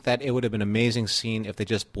 I think that it would have been an amazing scene if they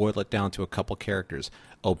just boiled it down to a couple characters.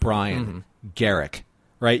 O'Brien, Garrick,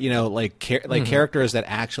 right? Characters that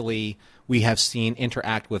actually we have seen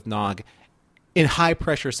interact with Nog in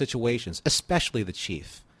high-pressure situations, especially the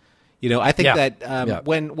Chief. I think that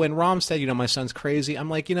when Rom said, my son's crazy, I'm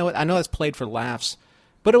like, what? I know that's played for laughs,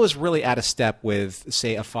 but it was really out of step with,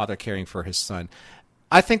 say, a father caring for his son.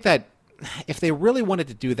 I think that if they really wanted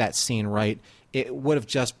to do that scene right, it would have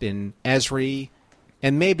just been Ezri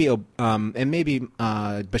and maybe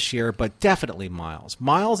Bashir, but definitely Miles.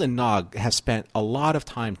 Miles and Nog have spent a lot of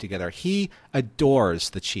time together. He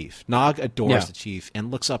adores the Chief. Nog adores the Chief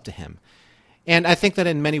and looks up to him. And I think that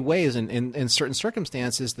in many ways, in certain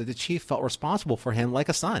circumstances, that the Chief felt responsible for him like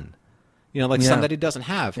a son. Son that he doesn't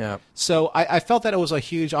have. Yeah. So I felt that it was a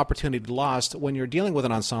huge opportunity lost when you're dealing with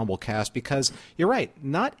an ensemble cast, because you're right,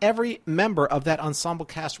 not every member of that ensemble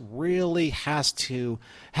cast really has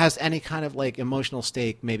any kind of like emotional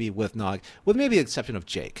stake maybe with Nog, with maybe the exception of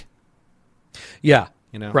Jake. Yeah.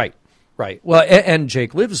 Right. Well, and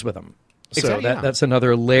Jake lives with him. So exactly, that's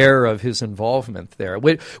another layer of his involvement there,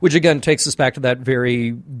 which again takes us back to that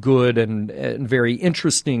very good and very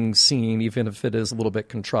interesting scene, even if it is a little bit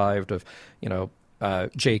contrived, of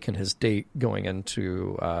Jake and his date going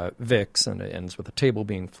into Vic's, and it ends with a table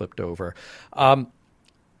being flipped over. I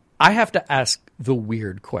have to ask the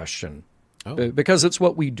weird question. Because it's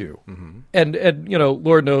what we do. And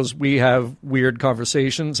Lord knows we have weird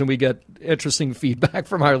conversations and we get interesting feedback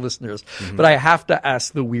from our listeners. But I have to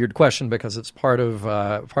ask the weird question because it's part of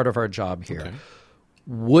our job here. Okay.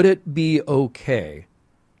 Would it be okay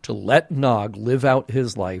to let Nog live out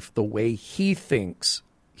his life the way he thinks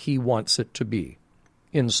he wants it to be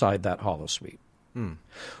inside that holosuite?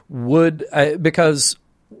 Because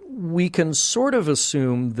we can sort of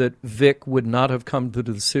assume that Vic would not have come to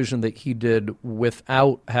the decision that he did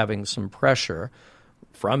without having some pressure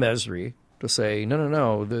from Ezri to say,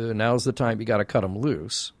 no, now's the time, you got to cut him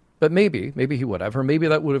loose. But maybe he would have, or maybe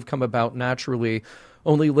that would have come about naturally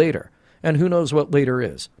only later. And who knows what later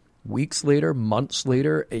is? Weeks later, months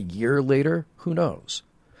later, a year later, who knows?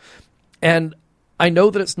 And I know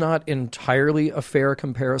that it's not entirely a fair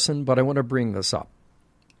comparison, but I want to bring this up.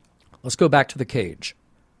 Let's go back to the cage.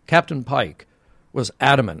 Captain Pike was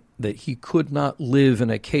adamant that he could not live in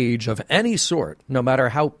a cage of any sort, no matter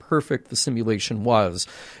how perfect the simulation was,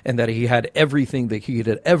 and that he had everything that he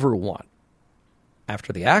had ever want.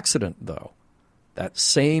 After the accident, though, that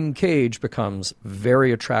same cage becomes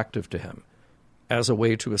very attractive to him as a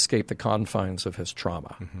way to escape the confines of his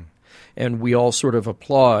trauma. Mm-hmm. And we all sort of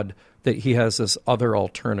applaud that he has this other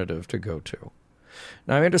alternative to go to.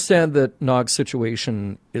 Now, I understand that Nog's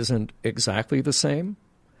situation isn't exactly the same,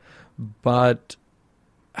 but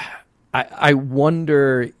I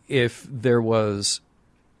wonder if there was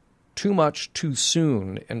too much too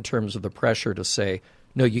soon in terms of the pressure to say,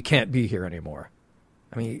 no, you can't be here anymore.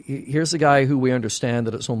 I mean, here's a guy who we understand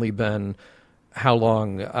that it's only been how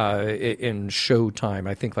long in showtime?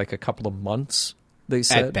 I think like a couple of months, they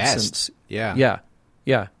said. At best, since, yeah.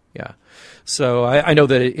 Yeah. So I know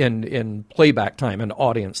that in playback time and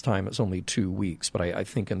audience time, it's only 2 weeks, but I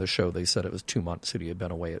think in the show they said it was 2 months that he had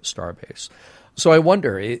been away at Starbase. So I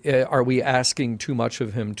wonder, are we asking too much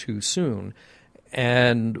of him too soon?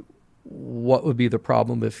 And what would be the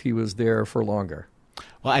problem if he was there for longer?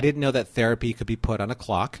 Well, I didn't know that therapy could be put on a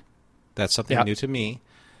clock. That's something new to me.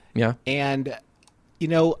 Yeah. And,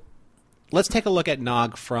 let's take a look at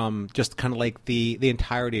Nog from just kind of like the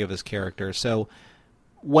entirety of his character. So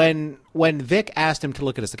when Vic asked him to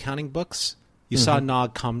look at his accounting books, you saw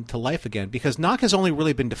Nog come to life again, because Nog has only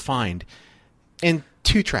really been defined in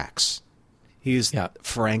 2 tracks. He's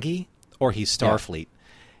Ferengi or he's Starfleet.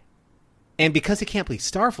 And because he can't be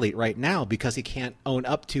Starfleet right now, because he can't own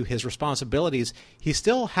up to his responsibilities, he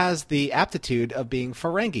still has the aptitude of being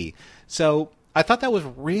Ferengi. So I thought that was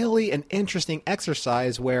really an interesting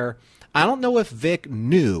exercise where I don't know if Vic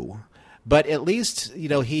knew, but at least,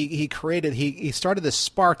 he started this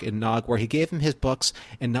spark in Nog where he gave him his books,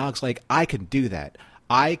 and Nog's like, I can do that.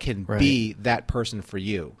 I can be that person for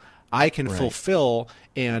you. I can fulfill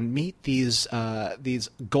and meet these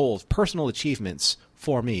goals, personal achievements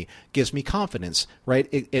for me. Gives me confidence, right?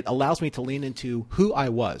 It allows me to lean into who I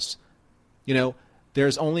was.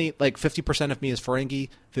 There's only like 50% of me is Ferengi,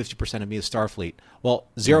 50% of me is Starfleet. Well,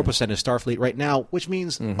 0% is Starfleet right now, which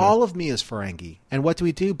means all of me is Ferengi. And what do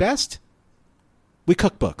we do best? We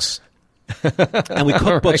cook books. And we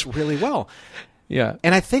cook books really well. Yeah.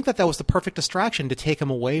 And I think that was the perfect distraction to take him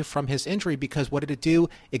away from his injury, because what did it do?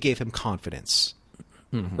 It gave him confidence,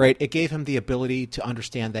 right? It gave him the ability to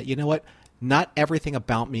understand that, you know what? Not everything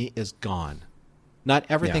about me is gone. Not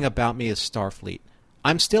everything about me is Starfleet.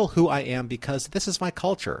 I'm still who I am because this is my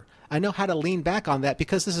culture. I know how to lean back on that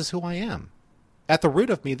because this is who I am. At the root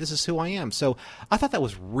of me, this is who I am. So I thought that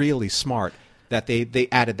was really smart that they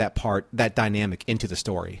added that part, that dynamic into the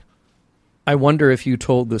story. I wonder if you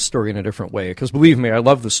told this story in a different way, because believe me, I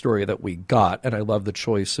love the story that we got, and I love the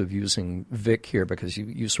choice of using Vic here, because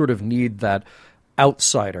you sort of need that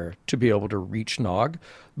outsider to be able to reach Nog.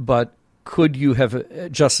 But could you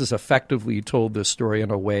have just as effectively told this story in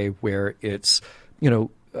a way where it's,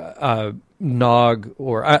 Nog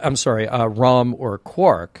or, Rom or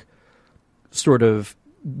Quark sort of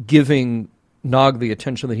giving Nog the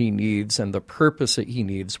attention that he needs and the purpose that he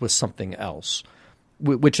needs with something else?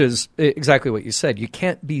 Which is exactly what you said. You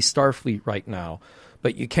can't be Starfleet right now,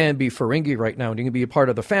 but you can be Ferengi right now, and you can be a part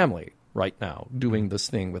of the family right now, doing this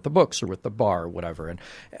thing with the books or with the bar or whatever.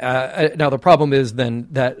 And now the problem is then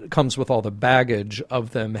that comes with all the baggage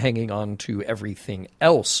of them hanging on to everything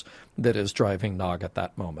else that is driving Nog at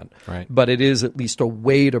that moment. Right. But it is at least a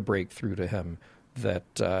way to break through to him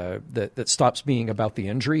that stops being about the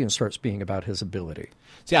injury and starts being about his ability.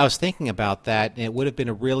 See, I was thinking about that, and it would have been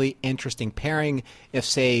a really interesting pairing if,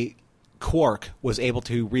 say, Quark was able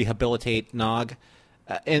to rehabilitate Nog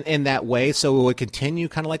in that way, so it would continue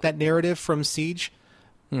kind of like that narrative from Siege.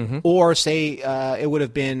 Or, say, it would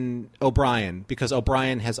have been O'Brien, because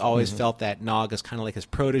O'Brien has always felt that Nog is kind of like his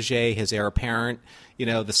protege, his heir apparent,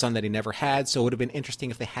 the son that he never had. So it would have been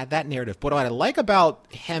interesting if they had that narrative. But what I like about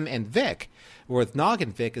him and Vic, or with Nog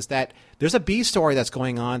and Vic, is that there's a B story that's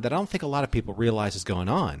going on that I don't think a lot of people realize is going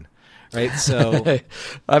on. Right? So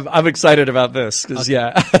I'm excited about this, because,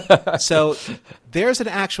 So there's an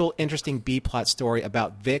actual interesting B-plot story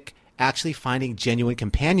about Vic actually finding genuine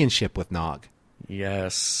companionship with Nog.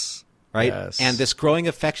 Yes. Right? Yes. And this growing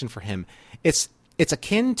affection for him. It's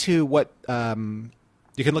akin to what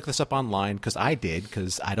you can look this up online, because I did,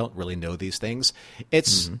 because I don't really know these things.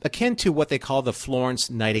 It's akin to what they call the Florence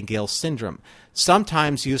Nightingale syndrome.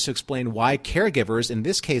 Sometimes used to explain why caregivers, in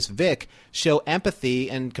this case Vic, show empathy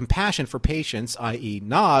and compassion for patients, i.e.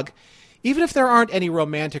 Nog, even if there aren't any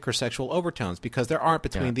romantic or sexual overtones, because there aren't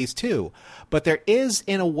between these two. But there is,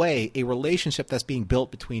 in a way, a relationship that's being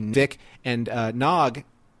built between Vic and Nog.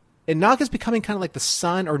 And Nog is becoming kind of like the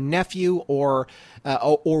son or nephew or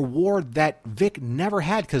ward that Vic never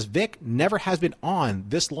had, because Vic never has been on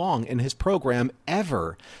this long in his program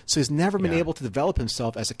ever. So he's never been able to develop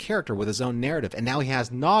himself as a character with his own narrative. And now he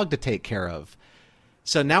has Nog to take care of.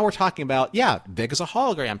 So now we're talking about, Vic is a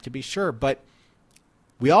hologram, to be sure, but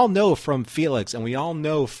we all know from Felix and we all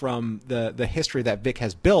know from the history that Vic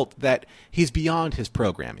has built that he's beyond his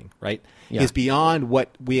programming, right? Yeah. He's beyond what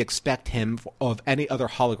we expect him of any other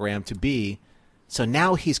hologram to be. So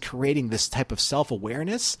now he's creating this type of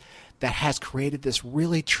self-awareness that has created this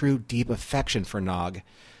really true deep affection for Nog,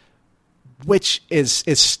 which is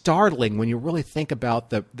startling when you really think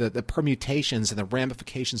about the permutations and the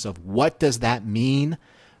ramifications of what does that mean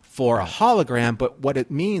for a hologram, but what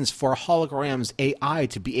it means for a hologram's AI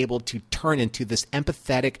to be able to turn into this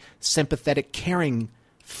empathetic, sympathetic, caring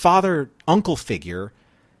father-uncle figure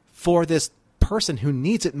for this person who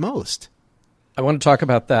needs it most. I want to talk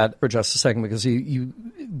about that for just a second, because you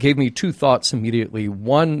gave me two thoughts immediately.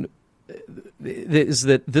 One is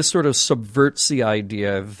that this sort of subverts the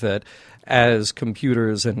idea that as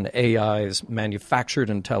computers and AI's manufactured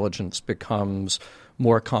intelligence becomes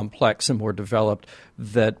more complex and more developed,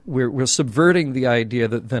 that we're subverting the idea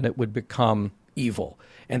that then it would become evil.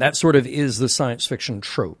 And that sort of is the science fiction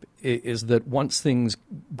trope, is that once things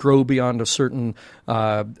grow beyond a certain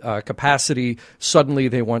capacity, suddenly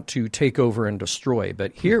they want to take over and destroy.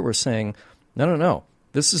 But here we're saying, no.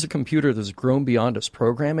 This is a computer that's grown beyond its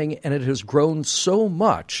programming, and it has grown so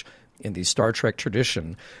much in the Star Trek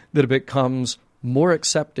tradition that it becomes more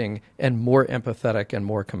accepting and more empathetic and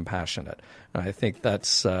more compassionate. And I think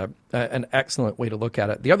that's an excellent way to look at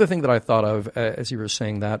it. The other thing that I thought of as you were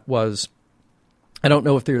saying that was, I don't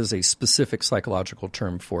know if there is a specific psychological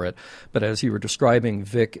term for it, but as you were describing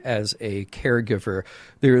Vic as a caregiver,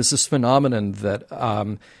 there is this phenomenon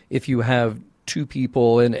that if you have two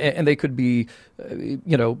people, and they could be,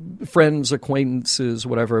 friends, acquaintances,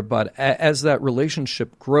 whatever, but as that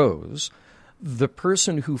relationship grows, the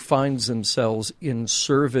person who finds themselves in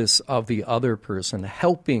service of the other person,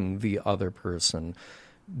 helping the other person,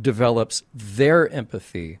 develops their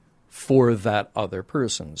empathy for that other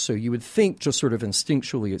person. So you would think just sort of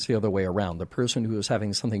instinctually it's the other way around. The person who is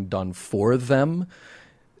having something done for them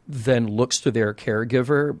then looks to their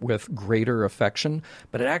caregiver with greater affection,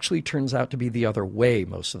 but it actually turns out to be the other way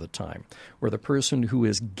most of the time, where the person who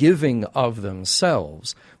is giving of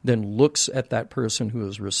themselves then looks at that person who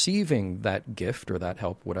is receiving that gift or that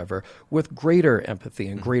help, whatever, with greater empathy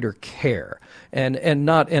and greater care, and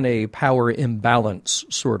not in a power imbalance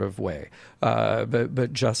sort of way,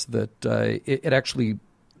 but just that it actually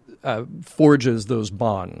forges those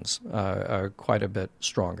bonds quite a bit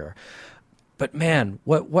stronger. But man,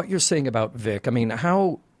 what you're saying about Vic, I mean,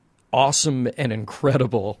 how awesome and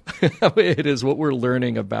incredible it is what we're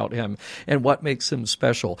learning about him and what makes him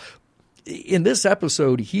special. In this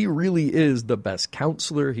episode, he really is the best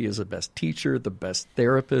counselor, he is the best teacher, the best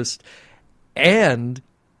therapist, and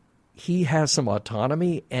he has some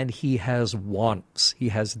autonomy and he has wants, he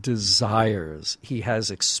has desires, he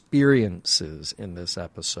has experiences in this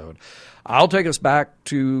episode. I'll take us back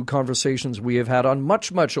to conversations we have had on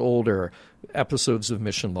much, much older episodes of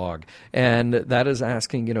Mission Log, and that is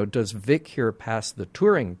asking, does Vic here pass the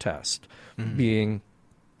Turing test, being,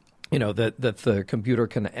 that the computer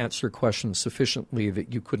can answer questions sufficiently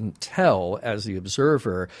that you couldn't tell as the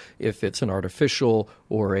observer if it's an artificial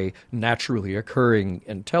or a naturally occurring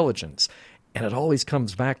intelligence. And it always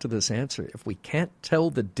comes back to this answer. If we can't tell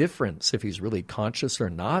the difference if he's really conscious or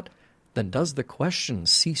not, then does the question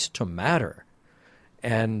cease to matter?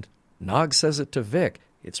 And Nog says it to Vic.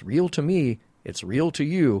 It's real to me, it's real to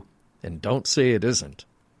you, and don't say it isn't.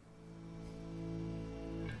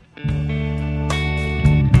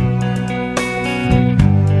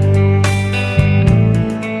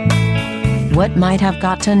 What might have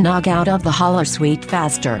gotten Nog out of the holosuite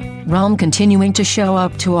faster? Rom continuing to show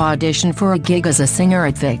up to audition for a gig as a singer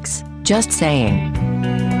at Vic's. Just saying.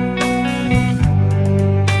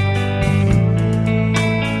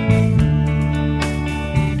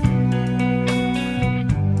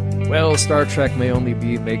 Well, Star Trek may only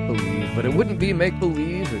be make-believe, but it wouldn't be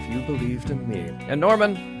make-believe if you believed in me. And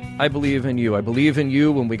Norman, I believe in you. I believe in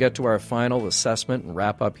you when we get to our final assessment and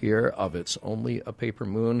wrap up here of It's Only a Paper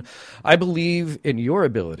Moon. I believe in your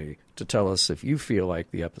ability to tell us if you feel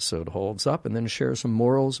like the episode holds up, and then share some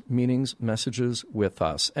morals, meanings, messages with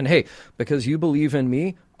us. And hey, because you believe in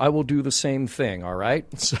me, I will do the same thing, all right?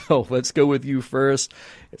 So let's go with you first.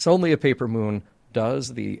 It's Only a Paper Moon.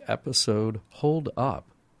 does the episode hold up?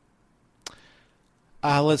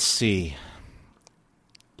 Let's see.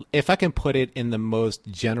 If I can put it in the most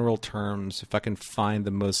general terms, if I can find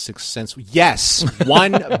the most successful, yes,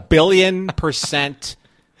 1 billion%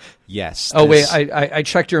 yes. Oh, wait, I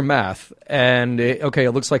checked your math, and it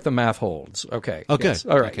looks like the math holds. Okay. Oh, good. Yes.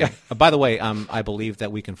 All right. Okay. By the way, I believe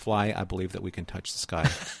that we can fly. I believe that we can touch the sky.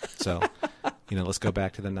 So, let's go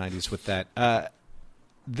back to the 90s with that.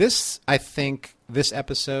 I think this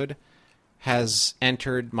episode has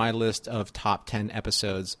entered my list of top 10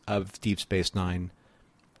 episodes of Deep Space Nine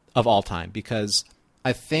of all time, because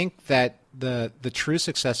I think that the true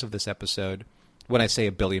success of this episode, when I say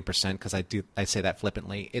 1 billion%, because I say that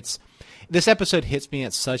flippantly, this episode hits me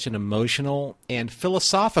at such an emotional and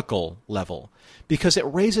philosophical level, because it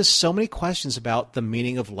raises so many questions about the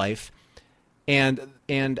meaning of life and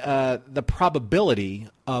the probability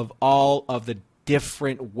of all of the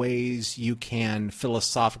different ways you can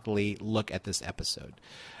philosophically look at this episode.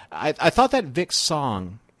 I thought that Vic's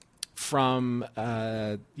song from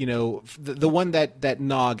the one that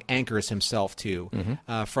Nog anchors himself to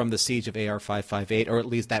from the Siege of AR-558, or at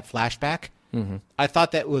least that flashback. I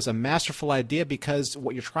thought that was a masterful idea, because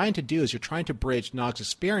what you're trying to do is you're trying to bridge Nog's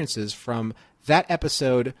experiences from that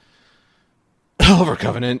episode over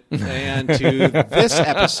Covenant and to this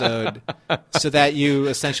episode, so that you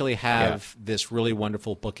essentially have this really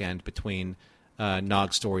wonderful bookend between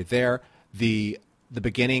Nog's story there, the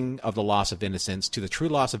beginning of the loss of innocence, to the true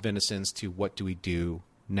loss of innocence, to what do we do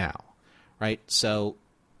now, right? So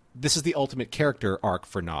this is the ultimate character arc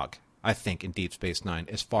for Nog, I think, in Deep Space Nine,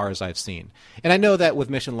 as far as I've seen. And I know that with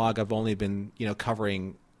Mission Log, I've only been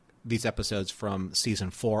covering these episodes from season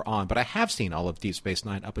 4 on, but I have seen all of Deep Space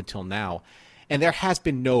Nine up until now, and there has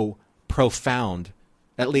been no profound,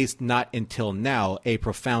 at least not until now, a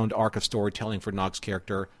profound arc of storytelling for Nog's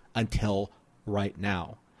character until right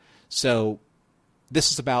now. So this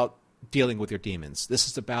is about dealing with your demons. This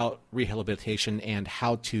is about rehabilitation and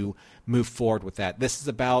how to move forward with that. This is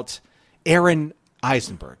about Aaron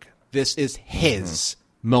Eisenberg. This is his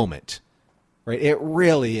moment, right? It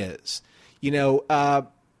really is.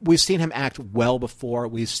 We've seen him act well before.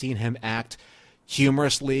 We've seen him act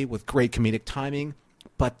humorously with great comedic timing.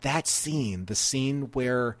 But that scene, the scene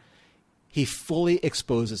where he fully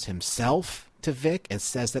exposes himself to Vic and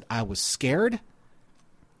says that I was scared,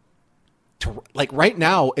 right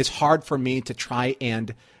now, it's hard for me to try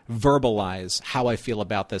and verbalize how I feel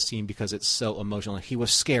about this scene, because it's so emotional. He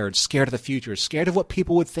was scared of the future, scared of what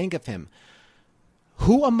people would think of him.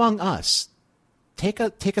 Who among us, take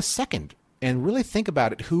a second and really think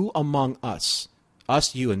about it, who among us,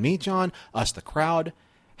 you and me, John, us, the crowd,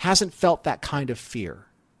 hasn't felt that kind of fear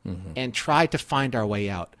and tried to find our way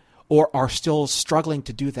out, or are still struggling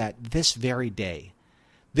to do that this very day?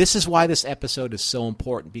 This is why this episode is so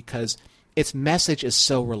important, because its message is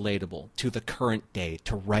so relatable to the current day,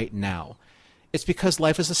 to right now. It's because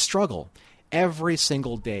life is a struggle every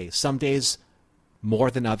single day, some days more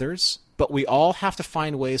than others, but we all have to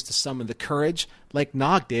find ways to summon the courage, like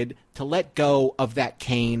Nog did, to let go of that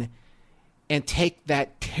cane and take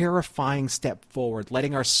that terrifying step forward,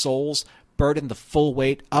 letting our souls burden the full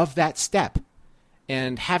weight of that step,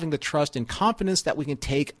 and having the trust and confidence that we can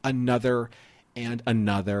take another and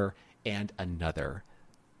another and another.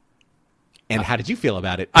 And how did you feel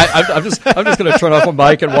about it? I'm just going to turn off my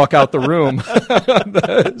mic and walk out the room.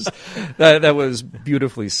 that was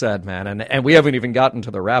beautifully said, man. And we haven't even gotten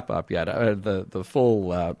to the wrap up yet, the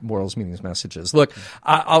full morals, meanings, messages. Look,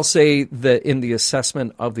 I'll say that in the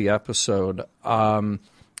assessment of the episode,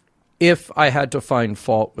 if I had to find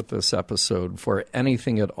fault with this episode for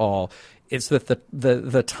anything at all, it's that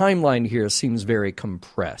the timeline here seems very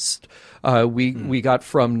compressed. We got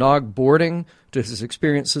from Nog boarding to his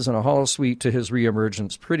experiences in a holosuite to his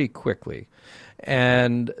reemergence pretty quickly.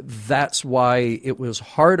 And that's why it was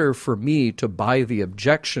harder for me to buy the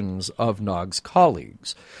objections of Nog's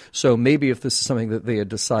colleagues. So maybe if this is something that they had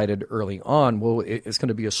decided early on, well, it's going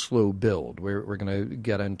to be a slow build. We're going to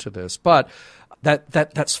get into this. But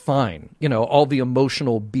that's fine. All the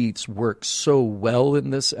emotional beats work so well in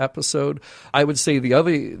this episode. I would say the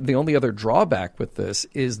only other drawback with this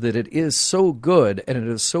is that it is so good and it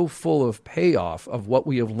is so full of payoff of what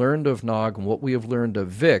we have learned of Nog and what we have learned of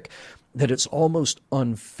Vic, that it's almost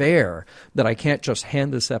unfair that I can't just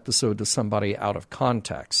hand this episode to somebody out of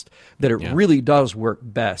context, that it really does work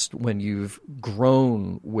best when you've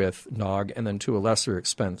grown with Nog and then to a lesser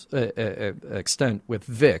extent with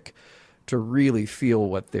Vic, to really feel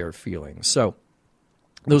what they're feeling. So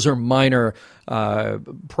Those are minor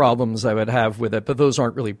problems I would have with it, but those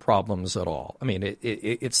aren't really problems at all. I mean,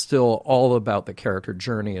 it's still all about the character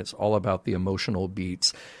journey. It's all about the emotional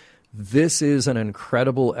beats. This is an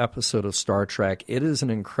incredible episode of Star Trek. It is an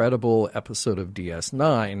incredible episode of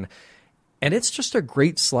DS9, and it's just a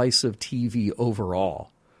great slice of TV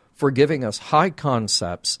overall for giving us high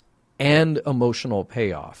concepts and emotional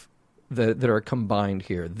payoff that are combined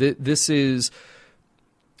here. This is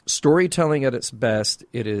storytelling at its best.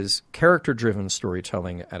 It is character-driven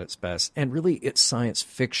storytelling at its best, and really it's science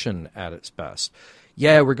fiction at its best.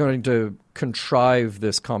 Yeah, we're going to contrive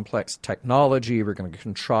this complex technology, we're going to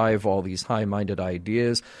contrive all these high-minded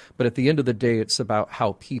ideas, but at the end of the day, it's about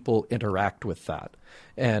how people interact with that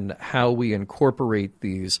and how we incorporate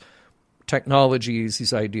these technologies,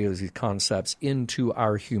 these ideas, these concepts into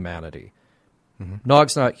our humanity. Mm-hmm.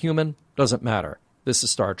 Nog's not human, doesn't matter. This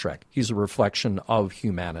is Star Trek. He's a reflection of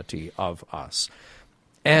humanity, of us.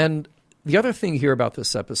 And the other thing here about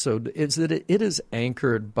this episode is that it is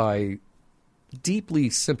anchored by deeply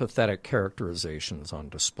sympathetic characterizations on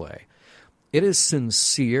display. It is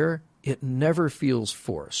sincere. It never feels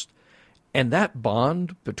forced. And that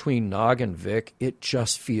bond between Nog and Vic, it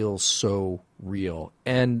just feels so real.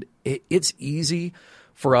 And it's easy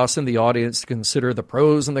for us in the audience to consider the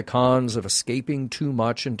pros and the cons of escaping too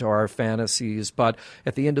much into our fantasies. But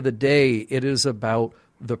at the end of the day, it is about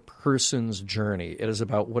the person's journey. It is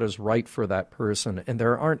about what is right for that person. And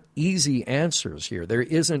there aren't easy answers here. There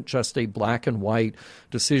isn't just a black and white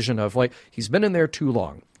decision of like, he's been in there too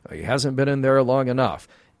long. He hasn't been in there long enough.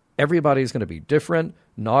 Everybody's going to be different.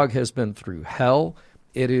 Nog has been through hell.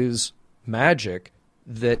 It is magic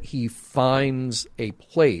that he finds a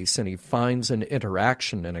place and he finds an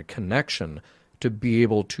interaction and a connection to be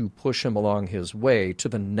able to push him along his way to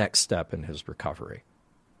the next step in his recovery.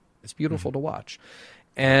 It's beautiful to watch.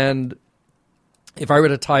 And if I were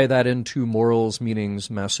to tie that into morals, meanings,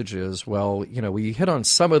 messages, well, you know, we hit on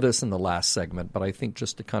some of this in the last segment, but I think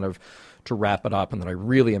just to kind of to wrap it up, and then I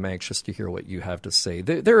really am anxious to hear what you have to say.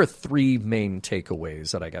 There are three main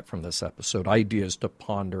takeaways that I get from this episode, ideas to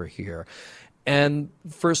ponder here. And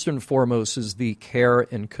first and foremost is the care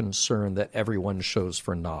and concern that everyone shows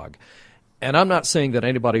for Nog. And I'm not saying that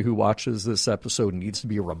anybody who watches this episode needs to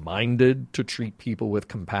be reminded to treat people with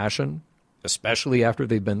compassion, especially after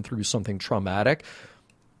they've been through something traumatic.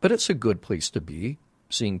 But it's a good place to be,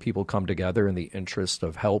 seeing people come together in the interest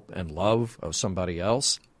of help and love of somebody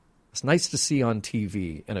else. It's nice to see on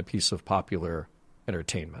TV in a piece of popular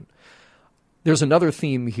entertainment. There's another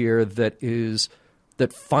theme here that is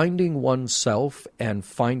that finding oneself and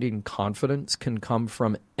finding confidence can come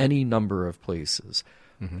from any number of places.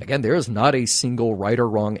 Mm-hmm. Again, there is not a single right or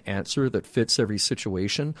wrong answer that fits every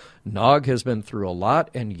situation. Nog has been through a lot,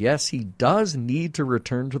 and yes, he does need to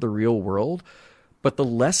return to the real world, but the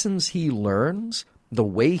lessons he learns, the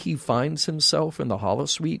way he finds himself in the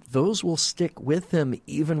holosuite, those will stick with him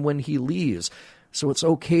even when he leaves. So it's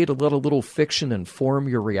okay to let a little fiction inform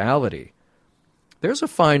your reality. There's a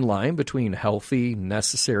fine line between healthy,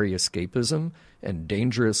 necessary escapism and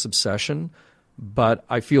dangerous obsession, but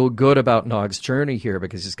I feel good about Nog's journey here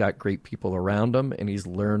because he's got great people around him and he's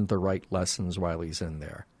learned the right lessons while he's in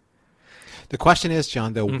there. The question is,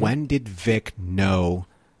 John, though, when did Vic know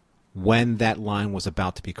when that line was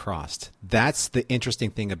about to be crossed? That's the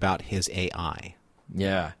interesting thing about his AI.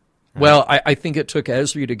 Yeah. Right? Well, I think it took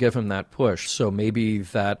Ezri to give him that push, so maybe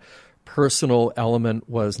that personal element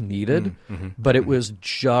was needed, but it was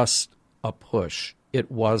just a push.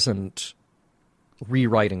 It wasn't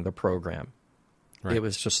rewriting the program. Right. It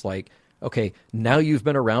was just like, okay, now you've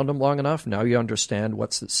been around him long enough. Now you understand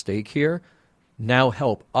what's at stake here. Now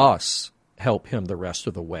help us help him the rest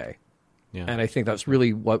of the way. Yeah. And I think that's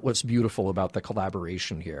really what's beautiful about the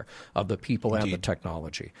collaboration here of the people and the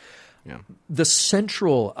technology. Yeah. The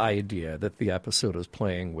central idea that the episode is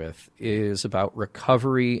playing with is about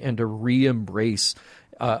recovery and a re-embrace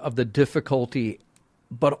of the difficulty,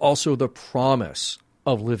 but also the promise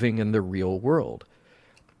of living in the real world.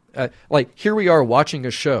 Like here we are watching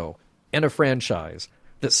a show and a franchise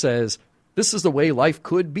that says this is the way life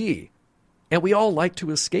could be. And we all like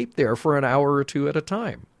to escape there for an hour or two at a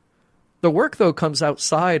time. The work, though, comes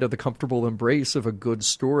outside of the comfortable embrace of a good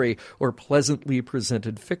story or pleasantly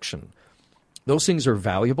presented fiction. Those things are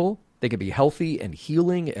valuable. They can be healthy and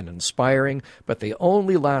healing and inspiring, but they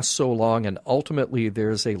only last so long, and ultimately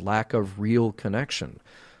there's a lack of real connection.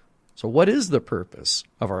 So what is the purpose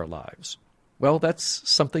of our lives? Well, that's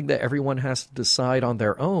something that everyone has to decide on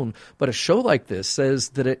their own, but a show like this says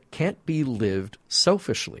that it can't be lived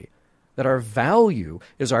selfishly. That our value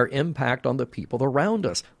is our impact on the people around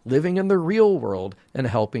us, living in the real world and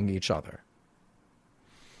helping each other.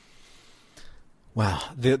 Wow.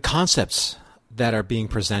 The concepts that are being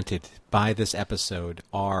presented by this episode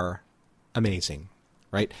are amazing,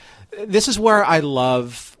 right? This is where I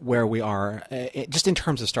love where we are, just in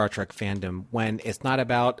terms of Star Trek fandom, when it's not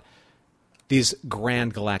about these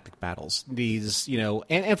grand galactic battles. These,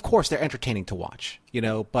 and of course they're entertaining to watch,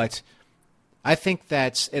 but I think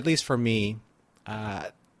that, at least for me,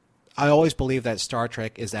 I always believe that Star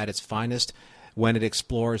Trek is at its finest when it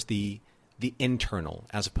explores the internal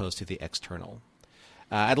as opposed to the external.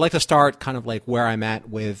 I'd like to start kind of like where I'm at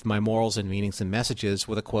with my morals and meanings and messages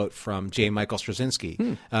with a quote from J. Michael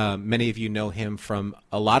Straczynski. Many of you know him from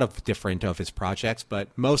a lot of different of his projects, but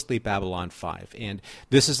mostly Babylon 5. And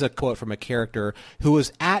this is a quote from a character who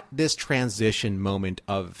was at this transition moment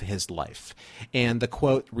of his life. And the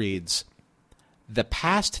quote reads, "The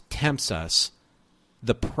past tempts us,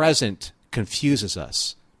 the present confuses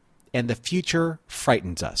us, and the future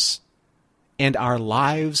frightens us. And our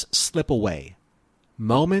lives slip away,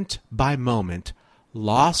 moment by moment,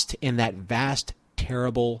 lost in that vast,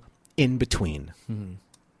 terrible in-between.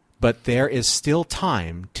 But there is still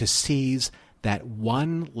time to seize that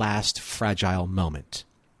one last fragile moment."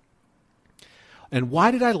 And why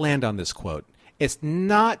did I land on this quote? It's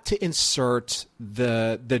not to insert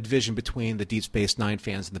the division between the Deep Space Nine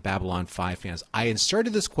fans and the Babylon 5 fans. I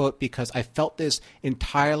inserted this quote because I felt this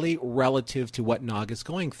entirely relative to what Nog is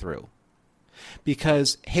going through.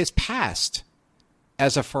 Because his past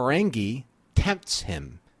as a Ferengi tempts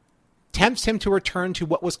him to return to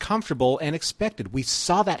what was comfortable and expected. We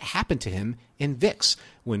saw that happen to him in Vix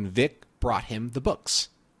when Vic brought him the books.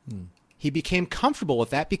 He became comfortable with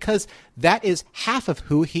that because that is half of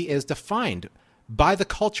who he is defined by the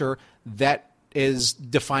culture that is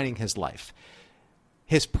defining his life.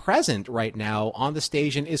 His present right now on the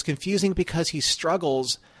station is confusing because he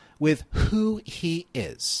struggles with who he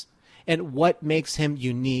is and what makes him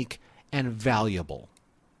unique and valuable.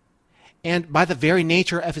 And by the very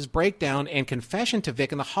nature of his breakdown and confession to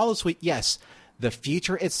Vic in the holosuite, yes, the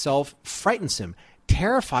future itself frightens him,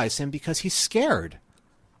 terrifies him because he's scared.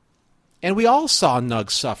 And we all saw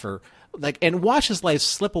Nog suffer, and watch his life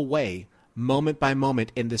slip away moment by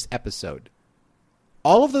moment in this episode.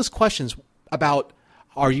 All of those questions about,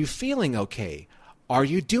 are you feeling okay? Are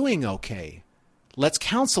you doing okay? Let's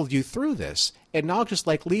counsel you through this. And Nog just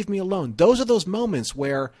leave me alone. Those are those moments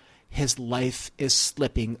where his life is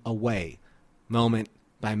slipping away, moment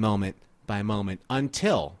by moment by moment,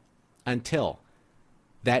 until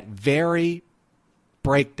that very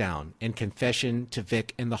breakdown and confession to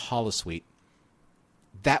Vic in the holosuite.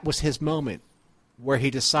 That was his moment where he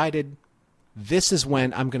decided, this is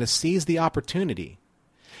when I'm going to seize the opportunity.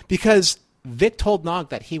 Because Vic told Nog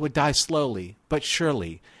that he would die slowly but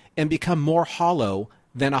surely and become more hollow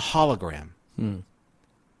than a hologram.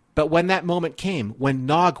 But when that moment came, when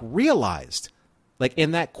Nog realized,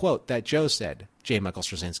 in that quote that Joe said, J. Michael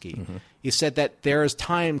Straczynski, he said that there is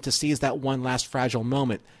time to seize that one last fragile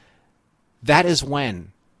moment. That is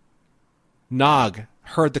when Nog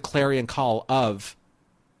heard the clarion call of,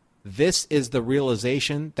 this is the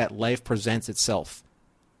realization that life presents itself.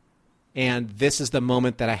 And this is the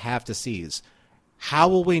moment that I have to seize. How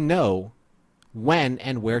will we know when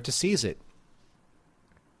and where to seize it?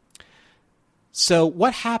 So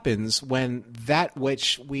what happens when that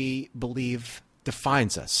which we believe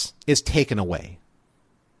defines us is taken away?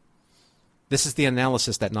 This is the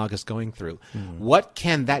analysis that Nog is going through. What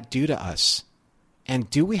can that do to us? And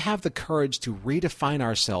do we have the courage to redefine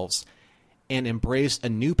ourselves and embrace a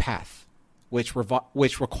new path, which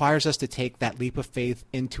requires us to take that leap of faith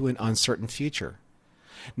into an uncertain future?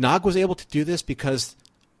 Nog was able to do this because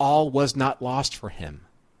all was not lost for him.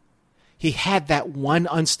 He had that one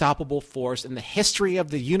unstoppable force in the history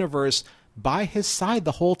of the universe by his side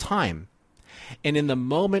the whole time. And in the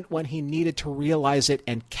moment when he needed to realize it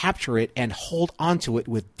and capture it and hold onto it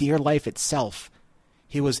with dear life itself,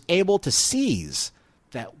 he was able to seize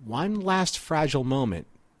that one last fragile moment,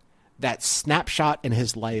 that snapshot in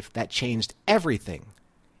his life that changed everything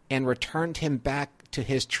and returned him back to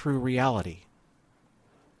his true reality.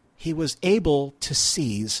 He was able to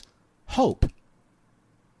seize hope.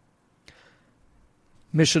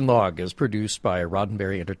 Mission Log is produced by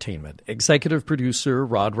Roddenberry Entertainment. Executive producer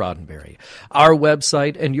Rod Roddenberry. Our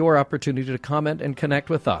website and your opportunity to comment and connect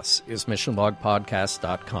with us is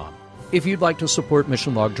missionlogpodcast.com. If you'd like to support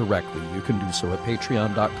Mission Log directly, you can do so at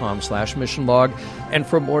patreon.com/missionlog. And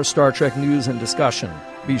for more Star Trek news and discussion,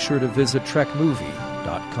 be sure to visit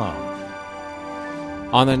trekmovie.com.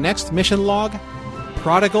 On the next Mission Log,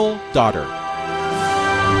 Prodigal Daughter.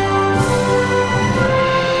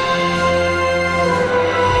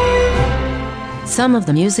 Some of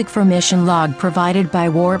the music for Mission Log provided by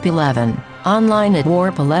Warp 11. online at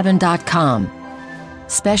warp11.com.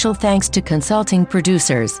 Special thanks to consulting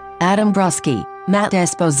producers Adam Brusky, Matt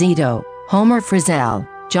Esposito, Homer Frizzell,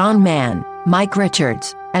 John Mann, Mike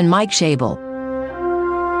Richards, and Mike Schabel.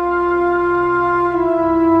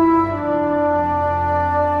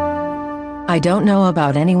 I don't know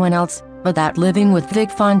about anyone else, but that Living with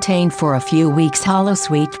Vic Fontaine for a few weeks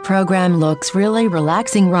holosuite program looks really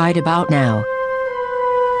relaxing right about now.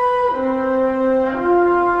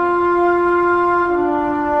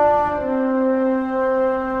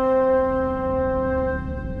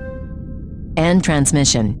 End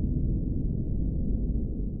transmission.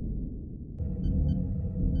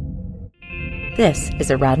 This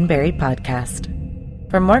is a Roddenberry podcast.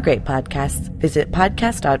 For more great podcasts, visit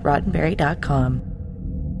podcast.roddenberry.com.